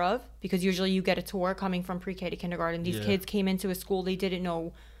tour of because usually you get a tour coming from pre-K to kindergarten. These kids came into a school they didn't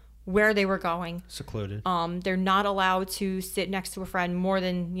know where they were going. Secluded. They're not allowed to sit next to a friend more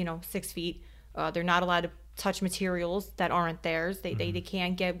than 6 feet. They're not allowed to touch materials that aren't theirs. They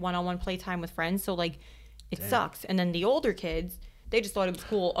can't get one-on-one playtime with friends. So like it sucks. And then the older kids, they just thought it was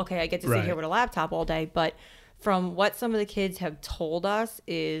cool. Okay, I get to sit here with a laptop all day. But from what some of the kids have told us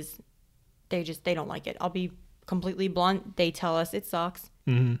is they don't like it. I'll be completely blunt. They tell us it sucks.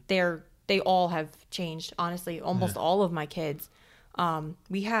 They all have changed. Honestly, almost all of my kids.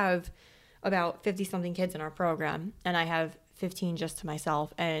 We have about 50 something kids in our program and I have 15 just to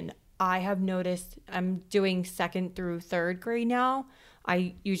myself. And I have noticed I'm doing 2nd through 3rd grade now.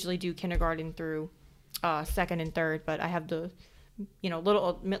 I usually do kindergarten through 2nd and 3rd, but I have the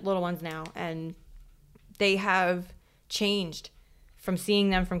little ones now, and they have changed from seeing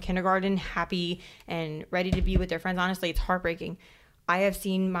them from kindergarten happy and ready to be with their friends. Honestly, it's heartbreaking. I have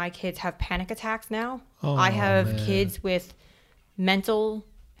seen my kids have panic attacks now. I have kids with mental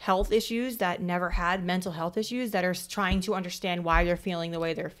health issues that never had mental health issues that are trying to understand why they're feeling the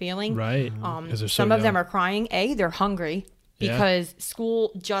way they're feeling. Right. Some of them are crying. They're hungry because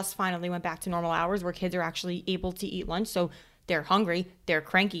school just finally went back to normal hours where kids are actually able to eat lunch. So they're hungry, they're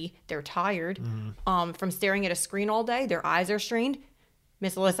cranky, they're tired from staring at a screen all day. Their eyes are strained.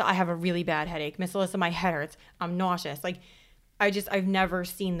 Miss Alyssa, I have a really bad headache. Miss Alyssa, my head hurts. I'm nauseous. Like, I've never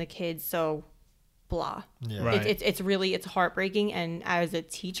seen the kids so blah. Yeah. Right. It's heartbreaking. And as a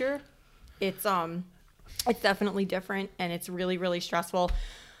teacher, it's definitely different and it's really, really stressful.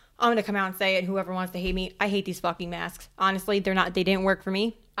 I'm going to come out and say it. Whoever wants to hate me, I hate these fucking masks. Honestly, they didn't work for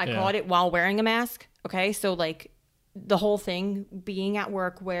me. I caught it while wearing a mask. Okay. So like, the whole thing being at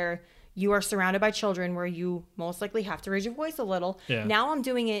work where you are surrounded by children where you most likely have to raise your voice a little. Yeah. Now I'm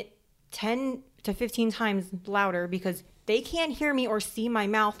doing it 10 to 15 times louder because they can't hear me or see my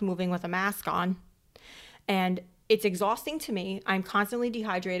mouth moving with a mask on. And it's exhausting to me. I'm constantly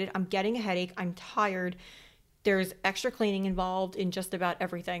dehydrated. I'm getting a headache. I'm tired. There's extra cleaning involved in just about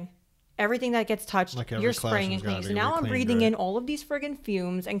everything. Everything that gets touched, you're spraying and cleaning. So now I'm breathing in all of these friggin'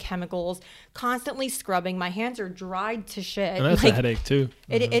 fumes and chemicals, constantly scrubbing. My hands are dried to shit. And that's a headache too.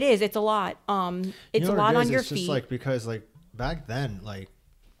 It is. It's a lot. It's a lot on your feet. It's just like because like back then, like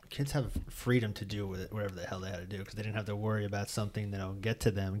kids have freedom to do with it, whatever the hell they had to do because they didn't have to worry about something that'll get to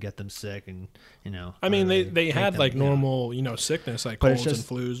them, get them sick, and I mean, they had like normal, sickness like colds and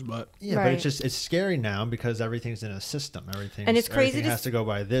flus, but but it's scary now because everything's in a system. Everything has to go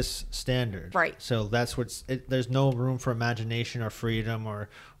by this standard, right? So that's there's no room for imagination or freedom or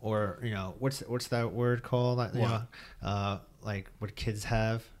what's that word called? Like what kids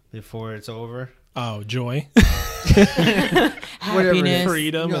have before it's over. Oh, joy, Happiness.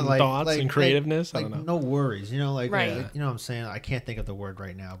 freedom, and thoughts and creativeness. I don't know. No worries. Right. You know what I'm saying? I can't think of the word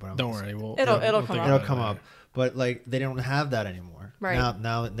right now, but Don't worry. We'll It'll we'll come think up. about it'll it come later. up. But like they don't have that anymore. Right.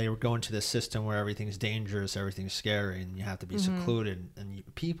 Now that they were going to this system where everything's dangerous, everything's scary, and you have to be secluded. And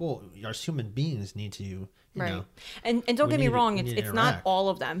people, as human beings, need to, you Right. know. And don't we get me need to- wrong, we it's need to it's not interact. all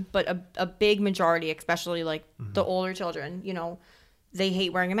of them, but a big majority, especially like the older children, they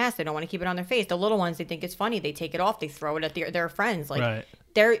hate wearing a mask. They don't want to keep it on their face. The little ones, they think it's funny. They take it off. They throw it at their friends. Like Right.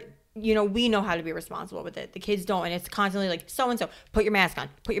 they're we know how to be responsible with it. The kids don't, and it's constantly like so and so. Put your mask on.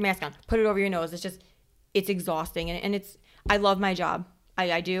 Put your mask on. Put it over your nose. It's exhausting, and it's. I love my job.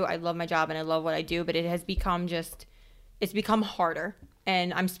 I do. I love my job, and I love what I do. But it has become it's become harder.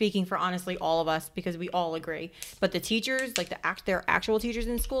 And I'm speaking for honestly all of us because we all agree. But the teachers, like their actual teachers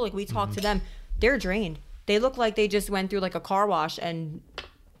in school, like we talk to them, they're drained. They look like they just went through like a car wash and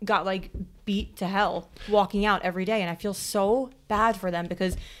got like beat to hell walking out every day. And I feel so bad for them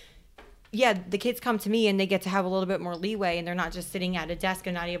because yeah, the kids come to me and they get to have a little bit more leeway and they're not just sitting at a desk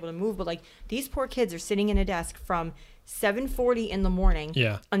and not able to move. But like these poor kids are sitting in a desk from 7:40 in the morning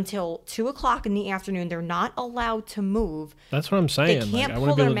Yeah. until 2:00 in the afternoon. They're not allowed to move. That's what I'm They saying. can't I pull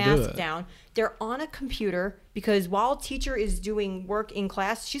want to be their able to do mask it. down. They're on a computer because while teacher is doing work in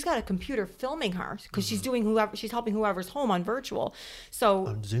class, she's got a computer filming her because she's helping whoever's home on virtual. So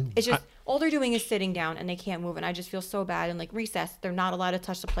On Zoom. it's just all they're doing is sitting down and they can't move. And I just feel so bad. And like recess, they're not allowed to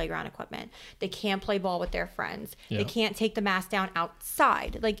touch the playground equipment. They can't play ball with their friends. Yeah. They can't take the mask down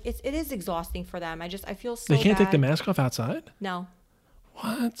outside. Like it is exhausting for them. I feel so They can't take the bad. mask off outside? No.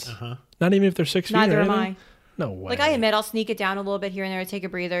 What? Not even if they're 6 feet Neither or am anything? I. No way. Like I admit, I'll sneak it down a little bit here and there to take a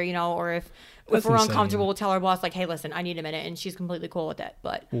breather, or if That's we're insane. uncomfortable, we'll tell our boss like, "Hey, listen, I need a minute," and she's completely cool with it.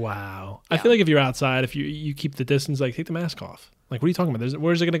 But Wow. I feel like if you're outside, if you keep the distance, like take the mask off. Like what are you talking about?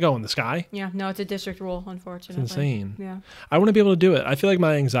 Where's it going to go? In the sky? yeah, no, it's a district rule, unfortunately. It's insane. Yeah, I want to be able to do it. I feel like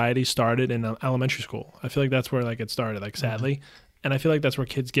my anxiety started in elementary school. I feel like that's where like it started, like sadly. And I feel like that's where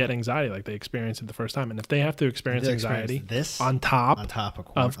kids get anxiety, like they experience it the first time. And if they have to experience They anxiety experience this on top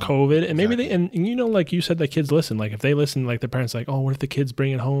of COVID, and maybe exactly. and like you said, the kids listen. Like if they listen, like their parents, like, oh, what if the kids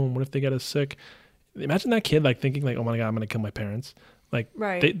bring it home? What if they get us sick? Imagine that kid like thinking like, oh my god, I'm gonna kill my parents. Like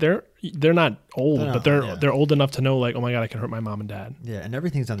Right. they're not old, They're but not, they're old enough to know like, oh my god, I can hurt my mom and dad. Yeah, and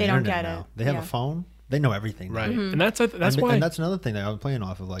everything's on They the don't internet get now. it. They have Yeah. a phone. They know everything. now. Right. Mm-hmm. And that's why. And that's another thing that I'm playing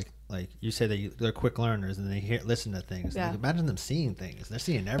off of. Like you say they're quick learners and they listen to things. Yeah. Like, imagine them seeing things. They're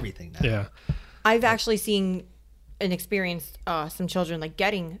seeing everything now. yeah. I've actually seen and experienced some children like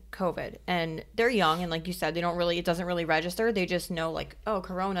getting COVID, and they're young, and like you said, it doesn't really register. They just know like, oh,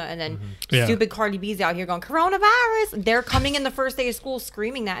 corona, and then Yeah. stupid Cardi B's out here going coronavirus. They're coming in the first day of school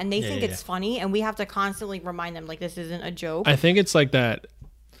screaming that, and they think it's funny, and we have to constantly remind them like this isn't a joke. I think it's like that.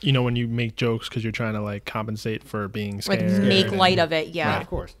 When you make jokes because you're trying to like compensate for being Like scared. make and- light of it, yeah. Right, of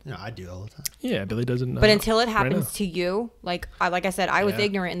course. I do all the time. Yeah, Billy doesn't know. But until it right happens now. to you, like I said, I was Yeah.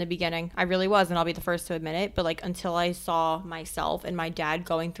 ignorant in the beginning. I really was, and I'll be the first to admit it. But like until I saw myself and my dad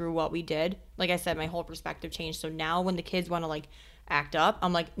going through what we did, like I said, my whole perspective changed. So now when the kids want to like act up,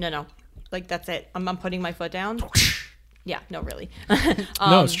 I'm like, no, like that's it. I'm putting my foot down. Yeah, no, really.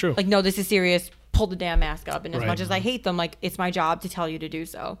 No, it's true. Like no, this is serious. Pull the damn mask up. And as Right. much as I hate them, like it's my job to tell you to do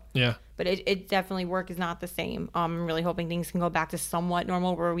so. Yeah. But it definitely work is not the same. I'm really hoping things can go back to somewhat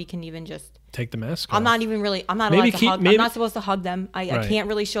normal where we can even just. Take the mask I'm off. not even really. I'm not Maybe allowed to keep- hug. maybe- I'm not supposed to hug them. I Right. can't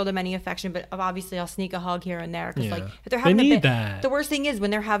really show them any affection, but obviously I'll sneak a hug here and there because Yeah. like if they're They having need a that. The worst thing is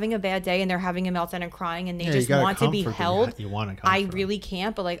when they're having a bad day and they're having a meltdown and crying and they Yeah, you just gotta want to be comfort them. held. You wanna I comfort them. really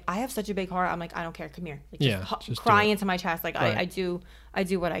can't. But like I have such a big heart. I'm like I don't care. Come here. Like, Yeah, just, just do cry it. into my chest. Like Right. I do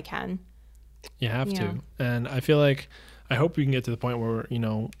what I can. You have Yeah. to. And I feel like I hope we can get to the point where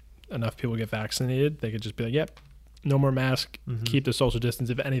enough people get vaccinated. They could just be like, yep, no more mask. Keep the social distance.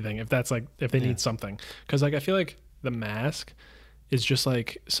 If anything, if they need something, because like I feel like the mask is just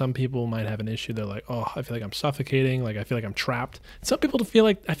like some people might have an issue. They're like, oh, I feel like I'm suffocating. Like I feel like I'm trapped. Some people I feel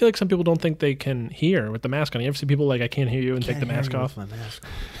like some people don't think they can hear with the mask on. You ever see people like I can't hear you and take the Can't hear mask you off? with my mask.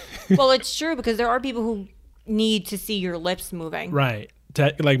 Well, it's true because there are people who need to see your lips moving. Right.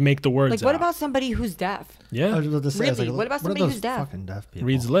 To like make the words. Like what out. about somebody who's deaf? I Yeah. was about to say, I was Really? like, What about are somebody those who's deaf? Fucking deaf people.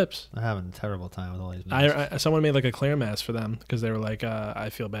 Reads lips. I'm having a terrible time with all these masks. Someone made like a clear mask for them because they were like, I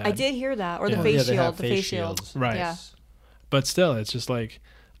feel bad. I did hear that, or Yeah. the Oh, face yeah, they shield. have The face face shield. shields. Right. Yeah. But still, it's just like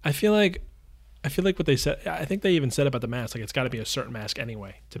I feel like what they said. I think they even said about the mask, like it's got to be a certain mask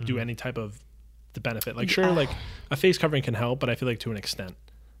anyway to do any type of the benefit. Like sure, like a face covering can help, but I feel like to an extent,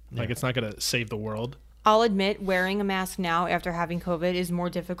 like it's not gonna save the world. I'll admit wearing a mask now after having COVID is more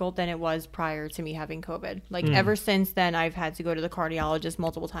difficult than it was prior to me having COVID. Like ever since then, I've had to go to the cardiologist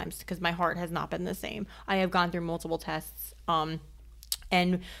multiple times because my heart has not been the same. I have gone through multiple tests.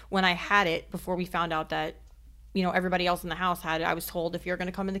 And when I had it, before we found out that, you know, everybody else in the house had it, I was told if you're going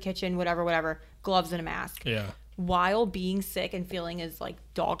to come in the kitchen, whatever, gloves and a mask. Yeah. While being sick and feeling as like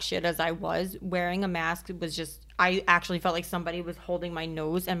dog shit as I was, wearing a mask was just, I actually felt like somebody was holding my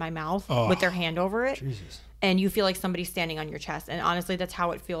nose and my mouth with their hand over it. Jesus. And you feel like somebody's standing on your chest. And honestly, that's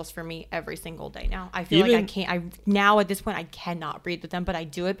how it feels for me every single day now. I feel like I can't, now at this point, I cannot breathe with them, but I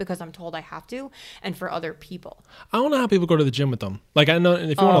do it because I'm told I have to and for other people. I don't know how people go to the gym with them. Like I know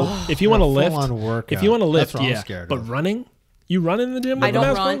if you want to lift, if you want to lift, That's what I'm yeah. scared But of. running, you run in the gym with I a don't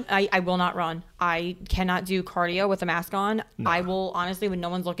mask run. on? I will not run. I cannot do cardio with a mask on. I will, honestly, when no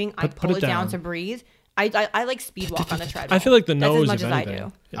one's looking, I pull it it down down. to breathe. I like speed walk on the treadmill. I feel like the nose, That's as much if as anything. I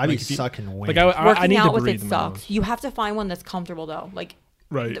do. I'd be Like, if you- sucking wind. Like I Working need out to with breathe it in my sucks. nose. You have to find one that's comfortable though. Like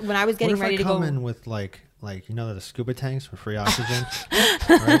Right. when I was what getting if ready I to come go, in with like you know the scuba tanks for free oxygen?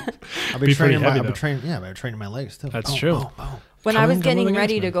 Right? I'll be Be pretty training heavy, I'll be though. training. Yeah, I'll be training my legs too. That's Boom, true. boom, boom. when Come I was in, come getting with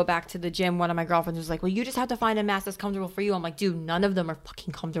ready against to me. go back to the gym, one of my girlfriends was like, "Well, you just have to find a mask that's comfortable for you." I'm like, "Dude, none of them are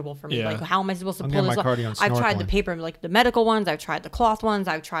fucking comfortable for me. Yeah. Like, how am I supposed to I'm pull getting this my off?" cardio on I've tried the snorkeling. paper, like the medical ones. I've tried the cloth ones.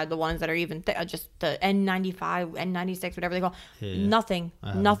 I've tried the ones that are even just the N95, N96, whatever they call. Yeah.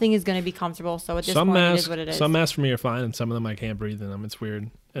 Nothing is going to be comfortable. So at this Some point, it masks, is what it is. some masks for me are fine, and some of them I can't breathe in them. It's weird.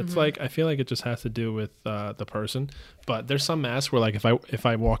 It's like I feel like it just has to do with the person. But there's some masks where like if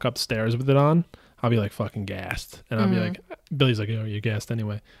I walk upstairs with it on, I'll be like fucking gassed, and I'll be like, Billy's like, "Oh, you're gassed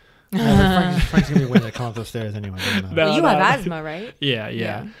anyway." Frank's gonna be waiting to come up the stairs anyway. doesn't matter. No, Well, you no, have no. asthma, right? Yeah.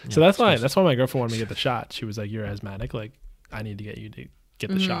 Yeah. So that's why my girlfriend wanted me to get the shot. She was like, "You're asthmatic. Like, I need to get you to get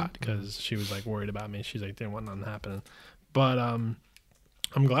the shot," because she was like worried about me. She's like, "Didn't want nothing happening." But I'm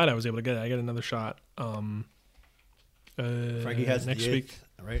glad I was able to get it. I get another shot. Frankie has next the week.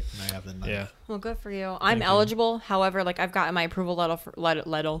 8th, right? And I have the 9th. Yeah. Well, good for you. I'm Thank you. eligible. However, like I've gotten my approval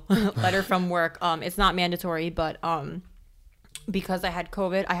letter from work. It's not mandatory, but because I had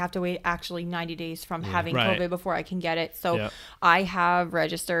COVID, I have to wait actually 90 days from having Right. COVID before I can get it. So Yeah. I have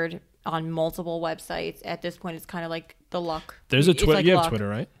registered on multiple websites. At this point, it's kind of like the luck. There's a It's Twitter. like You have luck. Twitter,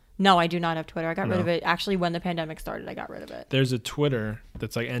 right? No, I do not have Twitter. I got rid No. of it. Actually, when the pandemic started, I got rid of it. There's a Twitter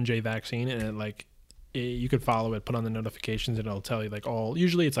that's like NJ Vaccine, and it like you could follow it, put on the notifications, and it'll tell you like all.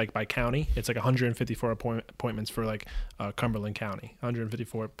 Usually, it's like by county. It's like 154 appointments for like Cumberland County,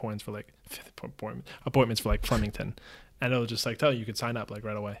 154 appointments for like appointments for like Flemington, and it'll just like tell you you could sign up like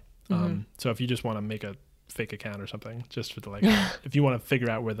right away. So if you just want to make a fake account or something, just for the like, if you want to figure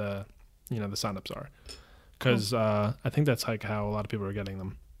out where the the signups are, because I think that's like how a lot of people are getting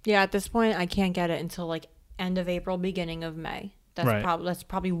them. Yeah, at this point, I can't get it until like end of April, beginning of May. That's Right. that's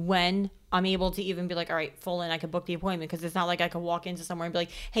probably when I'm able to even be like, all right, full in. I could book the appointment because it's not like I could walk into somewhere and be like,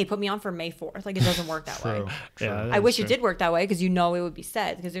 hey, put me on for May 4th. Like it doesn't work that way. True. Yeah, I that's wish true. it did work that way because it would be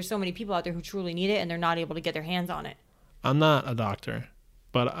said because there's so many people out there who truly need it and they're not able to get their hands on it. I'm not a doctor,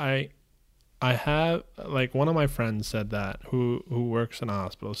 but I have like one of my friends said that who works in a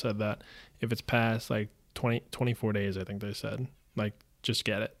hospital said that if it's past like 24 days, I think they said, like just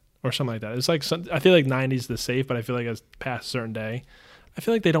get it or something like that. It's like I feel like 90 is the safe, but I feel like it's past a certain day. I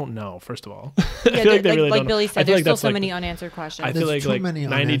feel like they don't know, first of all. I Yeah, feel like they really like don't know. Billy I said, feel there's like still that's so like- many unanswered questions. I feel There's like too many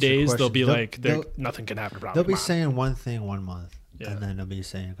 90 unanswered days they'll be questions. like nothing can happen probably They'll be tomorrow. saying one thing 1 month, Yeah. and then they'll be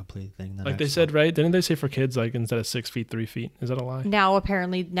saying a complete thing. The Like they next said, month. right? Didn't they say for kids like instead of 6 feet, 3 feet? Is that a lie? Now,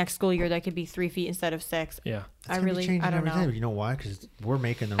 apparently, next school year, that could be 3 feet instead of 6. Yeah. It's I gonna be really, changing I don't every know. day. You know why? Because we're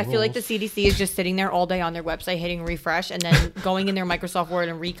making the I rules. feel like the CDC is just sitting there all day on their website, hitting refresh, and then going in their Microsoft Word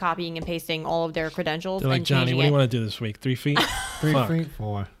and recopying and pasting all of their credentials They're like, and Johnny, changing what do you it. want to do this week? 3 feet? 3 Fuck. feet,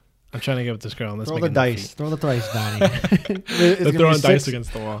 4. I'm trying to get with this girl. And let's Throw make the it in dice. feet. Throw the dice, Donnie. They're throwing dice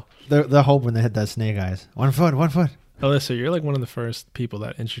against the wall. They're hoping they hit that snake eyes. 1 foot, 1 foot. Alyssa, you're like one of the first people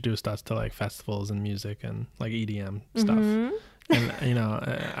that introduced us to like festivals and music and like EDM stuff. And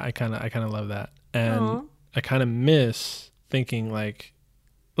I kind of love that. And Aw. I kind of miss thinking like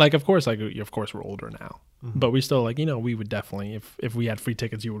of course we're older now. But we still like, we would definitely if we had free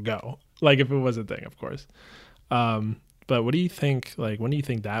tickets you would go. Like if it was a thing, of course. But what do you think, like when do you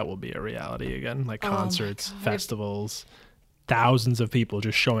think that will be a reality again? Like Oh my concerts, God. festivals, thousands of people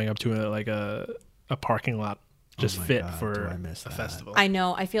just showing up to a parking lot just my fit God, do for I miss a that. festival. I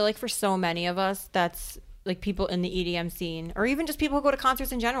know. I feel like for so many of us, that's like people in the EDM scene, or even just people who go to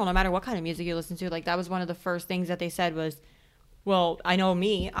concerts in general, no matter what kind of music you listen to. Like that was one of the first things that they said was, Well, I know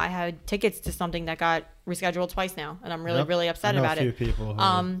me. I had tickets to something that got rescheduled twice now, and I'm really, Yep. really upset I know about a few it. people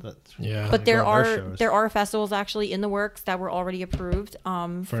who, Yeah. But there go to their are shows. there are festivals actually in the works that were already approved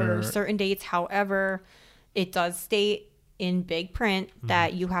for For- certain dates. However, it does state in big print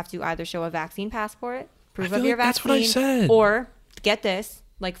that you have to either show a vaccine passport, proof feel of your like that's vaccine, what I said. or get this.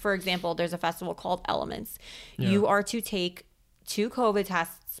 Like for example, there's a festival called Elements. Yeah. You are to take 2 COVID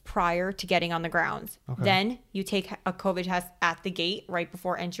tests prior to getting on the grounds. Then you take a COVID test at the gate right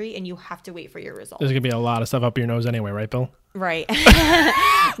before entry, and you have to wait for your result. There's gonna be a lot of stuff up your nose anyway, right, Bill? Right.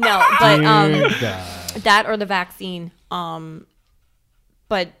 No, but God. that or the vaccine.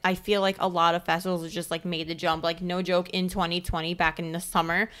 But I feel like a lot of festivals have just like made the jump. Like no joke, in 2020, back in the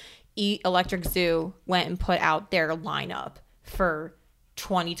summer, Electric Zoo went and put out their lineup for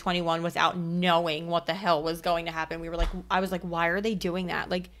 2021 without knowing what the hell was going to happen. I was like, why are they doing that?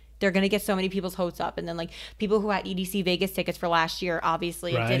 Like they're going to get so many people's hopes up. And then like people who had EDC Vegas tickets for last year,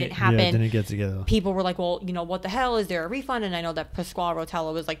 obviously Right. it didn't Yeah, happen. didn't get together. People were like, well, you know, what the hell? Is there a refund? And I know that Pasquale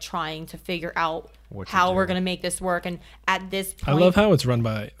Rotella was like trying to figure out What to how do. we're going to make this work. And at this I point, love how it's run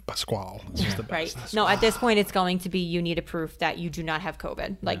by Pasquale. It's just the right? best. No, at this point, it's going to be you need a proof that you do not have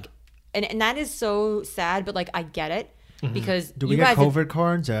COVID. Like, and that is so sad, but like, I get it because Do we you get guys have- COVID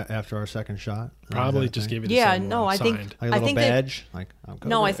cards after our second shot? Probably Is that just thing? gave you the Yeah, same no, one I think- signed. like a I little think that- badge. Like I'm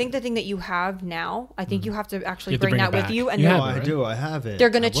No, I COVID. think the thing that you have now, I think you have to actually You have to bring bring that it with back. you, and You then have Oh, it, I right? do. I have it.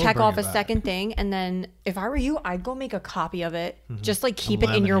 they're gonna I will check bring off it a back. second thing, and then if I were you, I'd go make a copy of it. Just like keep it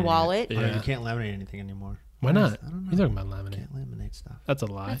in your Laminating wallet. Oh, Yeah. you can't laminate anything anymore. Why not? I don't know. You're talking about laminate. Can't laminate stuff. That's a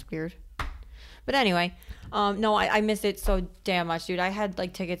lie. That's weird. But anyway, no, I miss it so damn much, dude. I had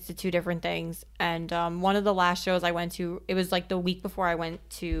like tickets to 2 different things, and one of the last shows I went to, it was like the week before I went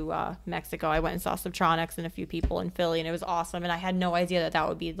to Mexico. I went and saw Subtronics and a few people in Philly, and it was awesome. And I had no idea that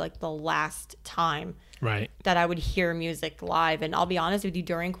would be like the last time Right. that I would hear music live. And I'll be honest with you,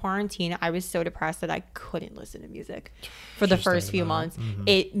 during quarantine, I was so depressed that I couldn't listen to music for the Just first think few about months.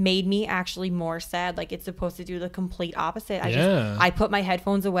 It made me actually more sad. Like it's supposed to do the complete opposite. Yeah. I put my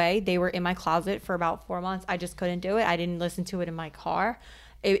headphones away. They were in my closet for about 4 months. I just couldn't do it. I didn't listen to it in my car.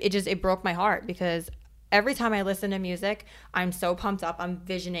 It broke my heart because every time I listen to music, I'm so pumped up. I'm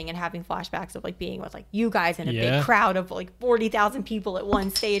visioning and having flashbacks of like being with like you guys in a Yeah. big crowd of like 40,000 people at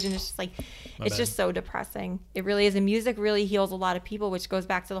one stage. And it's just like, it's bad. just so depressing. It really is. And music really heals a lot of people, which goes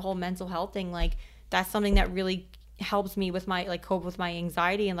back to the whole mental health thing. Like that's something that really helps me with my like cope with my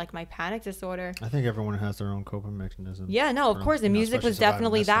anxiety and like my panic disorder. I think everyone has their own coping mechanism. Yeah, no, of for, course. The you know, music especially was surviving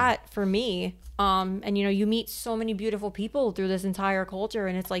definitely this thing. that for me. And you know, you meet so many beautiful people through this entire culture,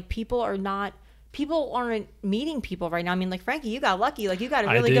 and it's like people aren't meeting people right now. I mean, like Frankie, you got lucky. Like you got a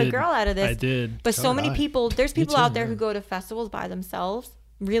I really good did. girl out of this. I did. But so did many I. people, there's people too, out there yeah. who go to festivals by themselves,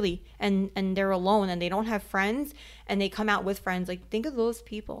 really, and they're alone and they don't have friends, and they come out with friends. Like think of those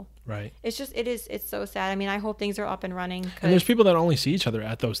people. Right. It's so sad. I mean, I hope things are up and running. And there's 'cause- people that only see each other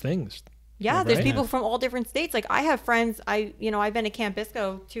at those things. yeah, there's Right. people from all different states. Like I have friends. I've been to Camp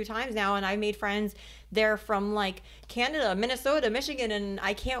Bisco 2 times now, and I've made friends there from like Canada, Minnesota, Michigan, and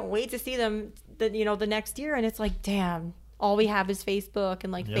I can't wait to see them. The next year, and it's like, damn, all we have is Facebook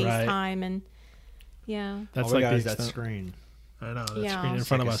and like Yeah, right. FaceTime, and yeah, That's All we like got the is that extent- screen. I know that Yeah. screen in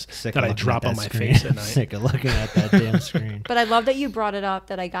front of us Sick that of I looking drop at on that my screen. face at night. Sick of looking at that damn screen. But I love that you brought it up.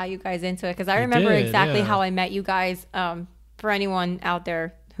 That I got you guys into it because I You remember did, exactly yeah. how I met you guys. For anyone out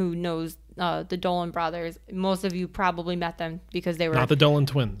there who knows the Dolan brothers, most of you probably met them because they were Not the Dolan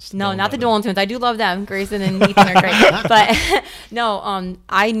twins. No, not the brothers. Dolan twins. I do love them. Grayson and Ethan are great. But no,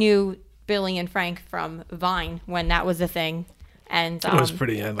 I knew Billy and Frank from Vine when that was a thing. And It was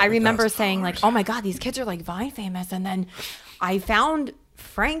pretty. I remember saying like, oh my God, these kids are like Vine famous. And then I found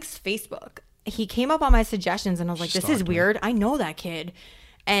Frank's Facebook. He came up on my suggestions and I was like, this is Stalked me. weird. I know that kid.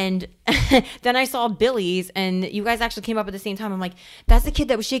 And then I saw Billy's, and you guys actually came up at the same time. I'm like, that's the kid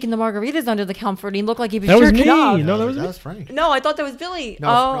that was shaking the margaritas under the comfort. And he looked like he was That was jerking me. off. No, that was me. Frank. No, I thought that was Billy. No,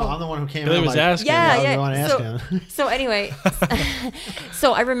 oh, I'm the one who came Billy in. was like, asking. yeah, I yeah. want to ask So, him. so anyway,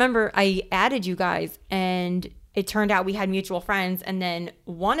 so I remember I added you guys, and it turned out we had mutual friends. And then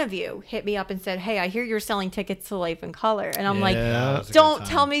one of you hit me up and said, "Hey, I hear you're selling tickets to Life in Color," and I'm Yeah. like, That was a good "Don't time.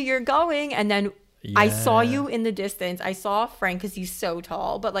 tell me you're going." And then I saw Yeah. you in the distance. I saw Frank because he's so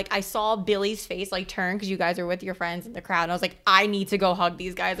tall, but like I saw Billy's face like turn because you guys are with your friends in the crowd. And I was like, I need to go hug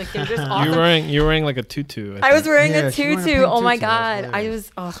these guys. Like they're just awesome. You were wearing like a tutu. I was think. wearing Yeah, a she was wearing a tutu. pink Oh my tutu. That was God. I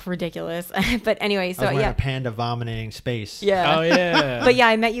hilarious. was ridiculous. But anyway, I was so wearing yeah. a panda vomiting space. Yeah. Oh yeah. But yeah,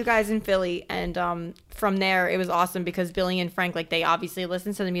 I met you guys in Philly, and from there, it was awesome because Billy and Frank, like, they obviously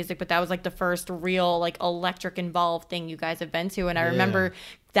listened to the music, but that was like the first real like electric involved thing you guys have been to. And I remember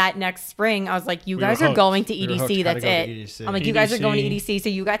that next spring, I was like, you guys are going to EDC. That's it. I'm like, you guys are going to EDC, so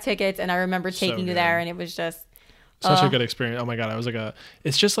you got tickets, and I remember taking you there, and it was just such a good experience. Oh my god, I was like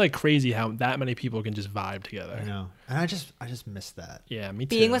it's just like crazy how that many people can just vibe together. I know, and I just miss that. Yeah, me too.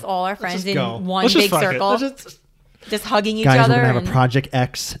 Being with all our friends in one Let's big just fuck it. circle. Just hugging each Guys, other. we're gonna have a Project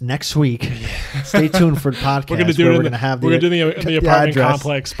X next week. Stay tuned for the podcast. We're gonna do where it. we're gonna have the apartment address.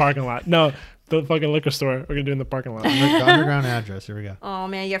 complex parking lot. No, the fucking liquor store. We're gonna do it in the parking lot. The underground address. Here we go. Oh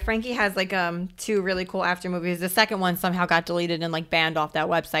man, yeah. Frankie has like 2 really cool after movies. The second one somehow got deleted and like banned off that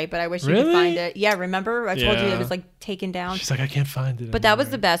website, but I wish you could find it. Yeah, remember I told you it was like taken down. She's like, I can't find it. But that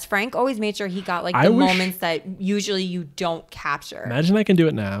was the best. Frank always made sure he got like the moments that usually you don't capture. Imagine I can do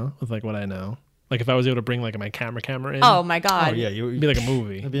it now with like what I know. Like if I was able to bring like my camera in. Oh my god. Oh yeah, it'd be like a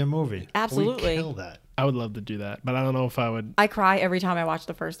movie. It'd be a movie. Absolutely. We'd kill that. I would love to do that, but I don't know if I would. I cry every time I watch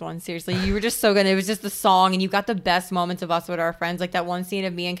the first one. Seriously, you were just so good. It was just the song, and you got the best moments of us with our friends. Like that one scene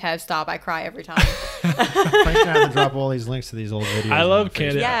of me and Kev stop. I cry every time. Frank's gonna have to drop all these links to these old videos. I love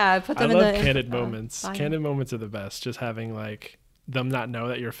candid. Yeah, put them I in love the candid moments. fine. Candid moments are the best. Just having like them not know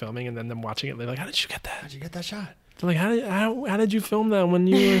that you're filming, and then them watching it. They're like, "How did you get that? How'd you get that shot? They're like, how did you film that when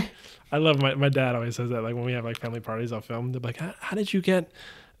you were?" I love my dad always says that. Like when we have like family parties, I'll film. They're like, how did you get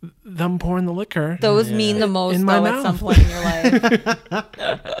them pouring the liquor? Those mean the most in my though mouth. at some point in your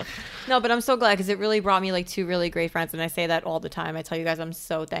life. No, but I'm so glad because it really brought me like 2 really great friends, and I say that all the time. I tell you guys, I'm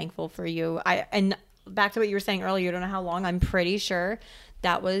so thankful for you. And back to what you were saying earlier, you don't know how long. I'm pretty sure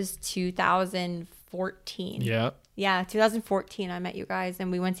that was 2014. Yeah. Yeah, 2014. I met you guys,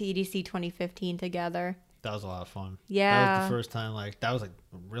 and we went to EDC 2015 together. That was a lot of fun. Yeah. That was the first time. Like that was like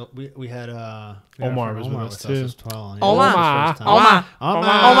real. We had Omar was with us, too. as well. Yeah, Omar. that was the first time.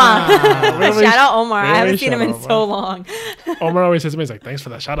 Omar. Shout out Omar. I Really haven't seen him in shout out so long. Omar always says to me, he's like, "Thanks for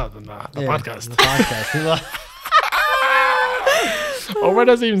that shout out in the podcast." The podcast. He lo- Omar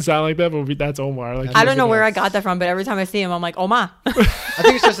doesn't even sound like that, but that's Omar. Like I don't know where I got that from, but every time I see him, I'm like, Omar. I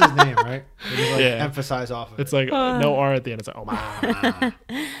think it's just his name, right? They just, like, Yeah. emphasize off of it. It's like no R at the end. It's like Omar.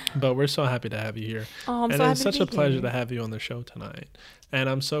 But we're so happy to have you here. Oh, I'm and so happy it's to such be a pleasure here. to have you on the show tonight. And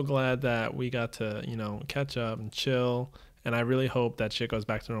I'm so glad that we got to, catch up and chill. And I really hope that shit goes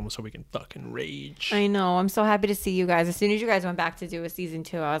back to normal so we can fucking rage. I know. I'm so happy to see you guys. As soon as you guys went back to do a season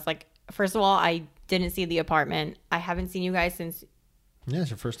 2, I was like, first of all, I didn't see the apartment. I haven't seen you guys since Yeah,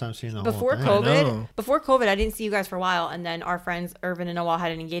 it's your first time seeing the before whole thing. know. COVID. Before COVID, I didn't see you guys for a while, and then our friends Irvin and Noel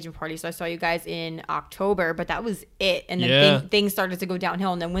had an engagement party, so I saw you guys in October, but that was it. And then Yeah. things started to go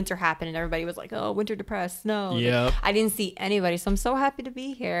downhill, and then winter happened, and everybody was like, "Oh, winter depressed, snow." Yep. I didn't see anybody, so I'm so happy to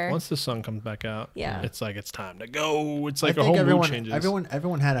be here. Once the sun comes back out, Yeah. it's like it's time to go. It's I like a think whole everyone, mood changes. everyone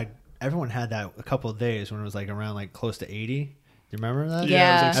had that a couple of days when it was like around like close to 80. Do you remember that?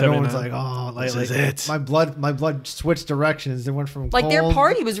 Yeah. it was like Everyone's 79. like, oh, This like is it. my blood switched directions. It went from Like their cold-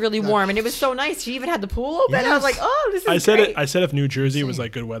 party was really warm, and it was so nice. She even had the pool open. I was Yes. like, "Oh, this is I said great." it. I said if New Jersey was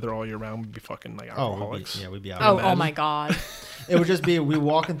like good weather all year round, we'd be fucking like Oh, alcoholics. we'd be out. Oh my god! It would just be we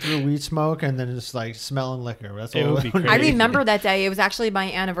walking through weed smoke and then just like smelling liquor. That's It all. would be I crazy. remember that day. It was actually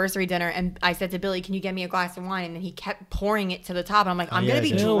my anniversary dinner, and I said to Billy, "Can you get me a glass of wine?" And then he kept pouring it to the top, and I'm like, "I'm yeah, gonna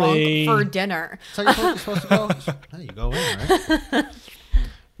be Billy. drunk for dinner." That's how you're supposed to go. How do you go in, right?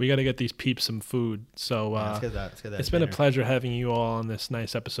 We got to get these peeps some food. So Let's get that. Let's get that. it's been a dinner. pleasure having you all on this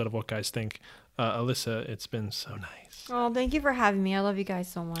nice episode of What Guys Think. Alyssa, it's been so nice. Oh, thank you for having me. I love you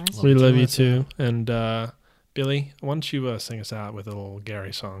guys so much. We love you Alyssa. too. And Billy, why don't you sing us out with a little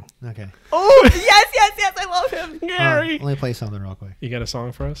Gary song? Okay. Oh, yes, I love him. Gary! Let me play something real quick. You got a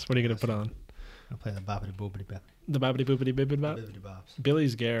song for us? What are you going to put on? I'll play the boppity boopity bop. The Bobbity Boopity Bibbidi Bop? Bibbidi bops.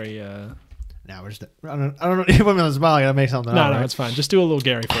 Billy's Gary. Now we're just. I don't know. You put me on the spot. I gotta make something. No, up, right? it's fine. Just do a little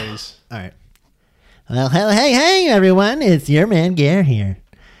Gary phrase. All right. Well, hey, everyone. It's your man, Gare here.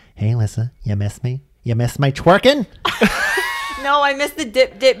 Hey, Alyssa, you miss me? You miss my twerking? No, I missed the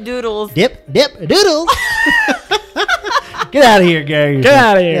dip doodles. Dip, doodles. Get out of here, Gary. Get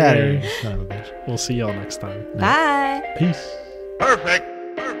outta here, Get outta Gary. here, son of a bitch. We'll see y'all next time. Bye. Peace. Perfect.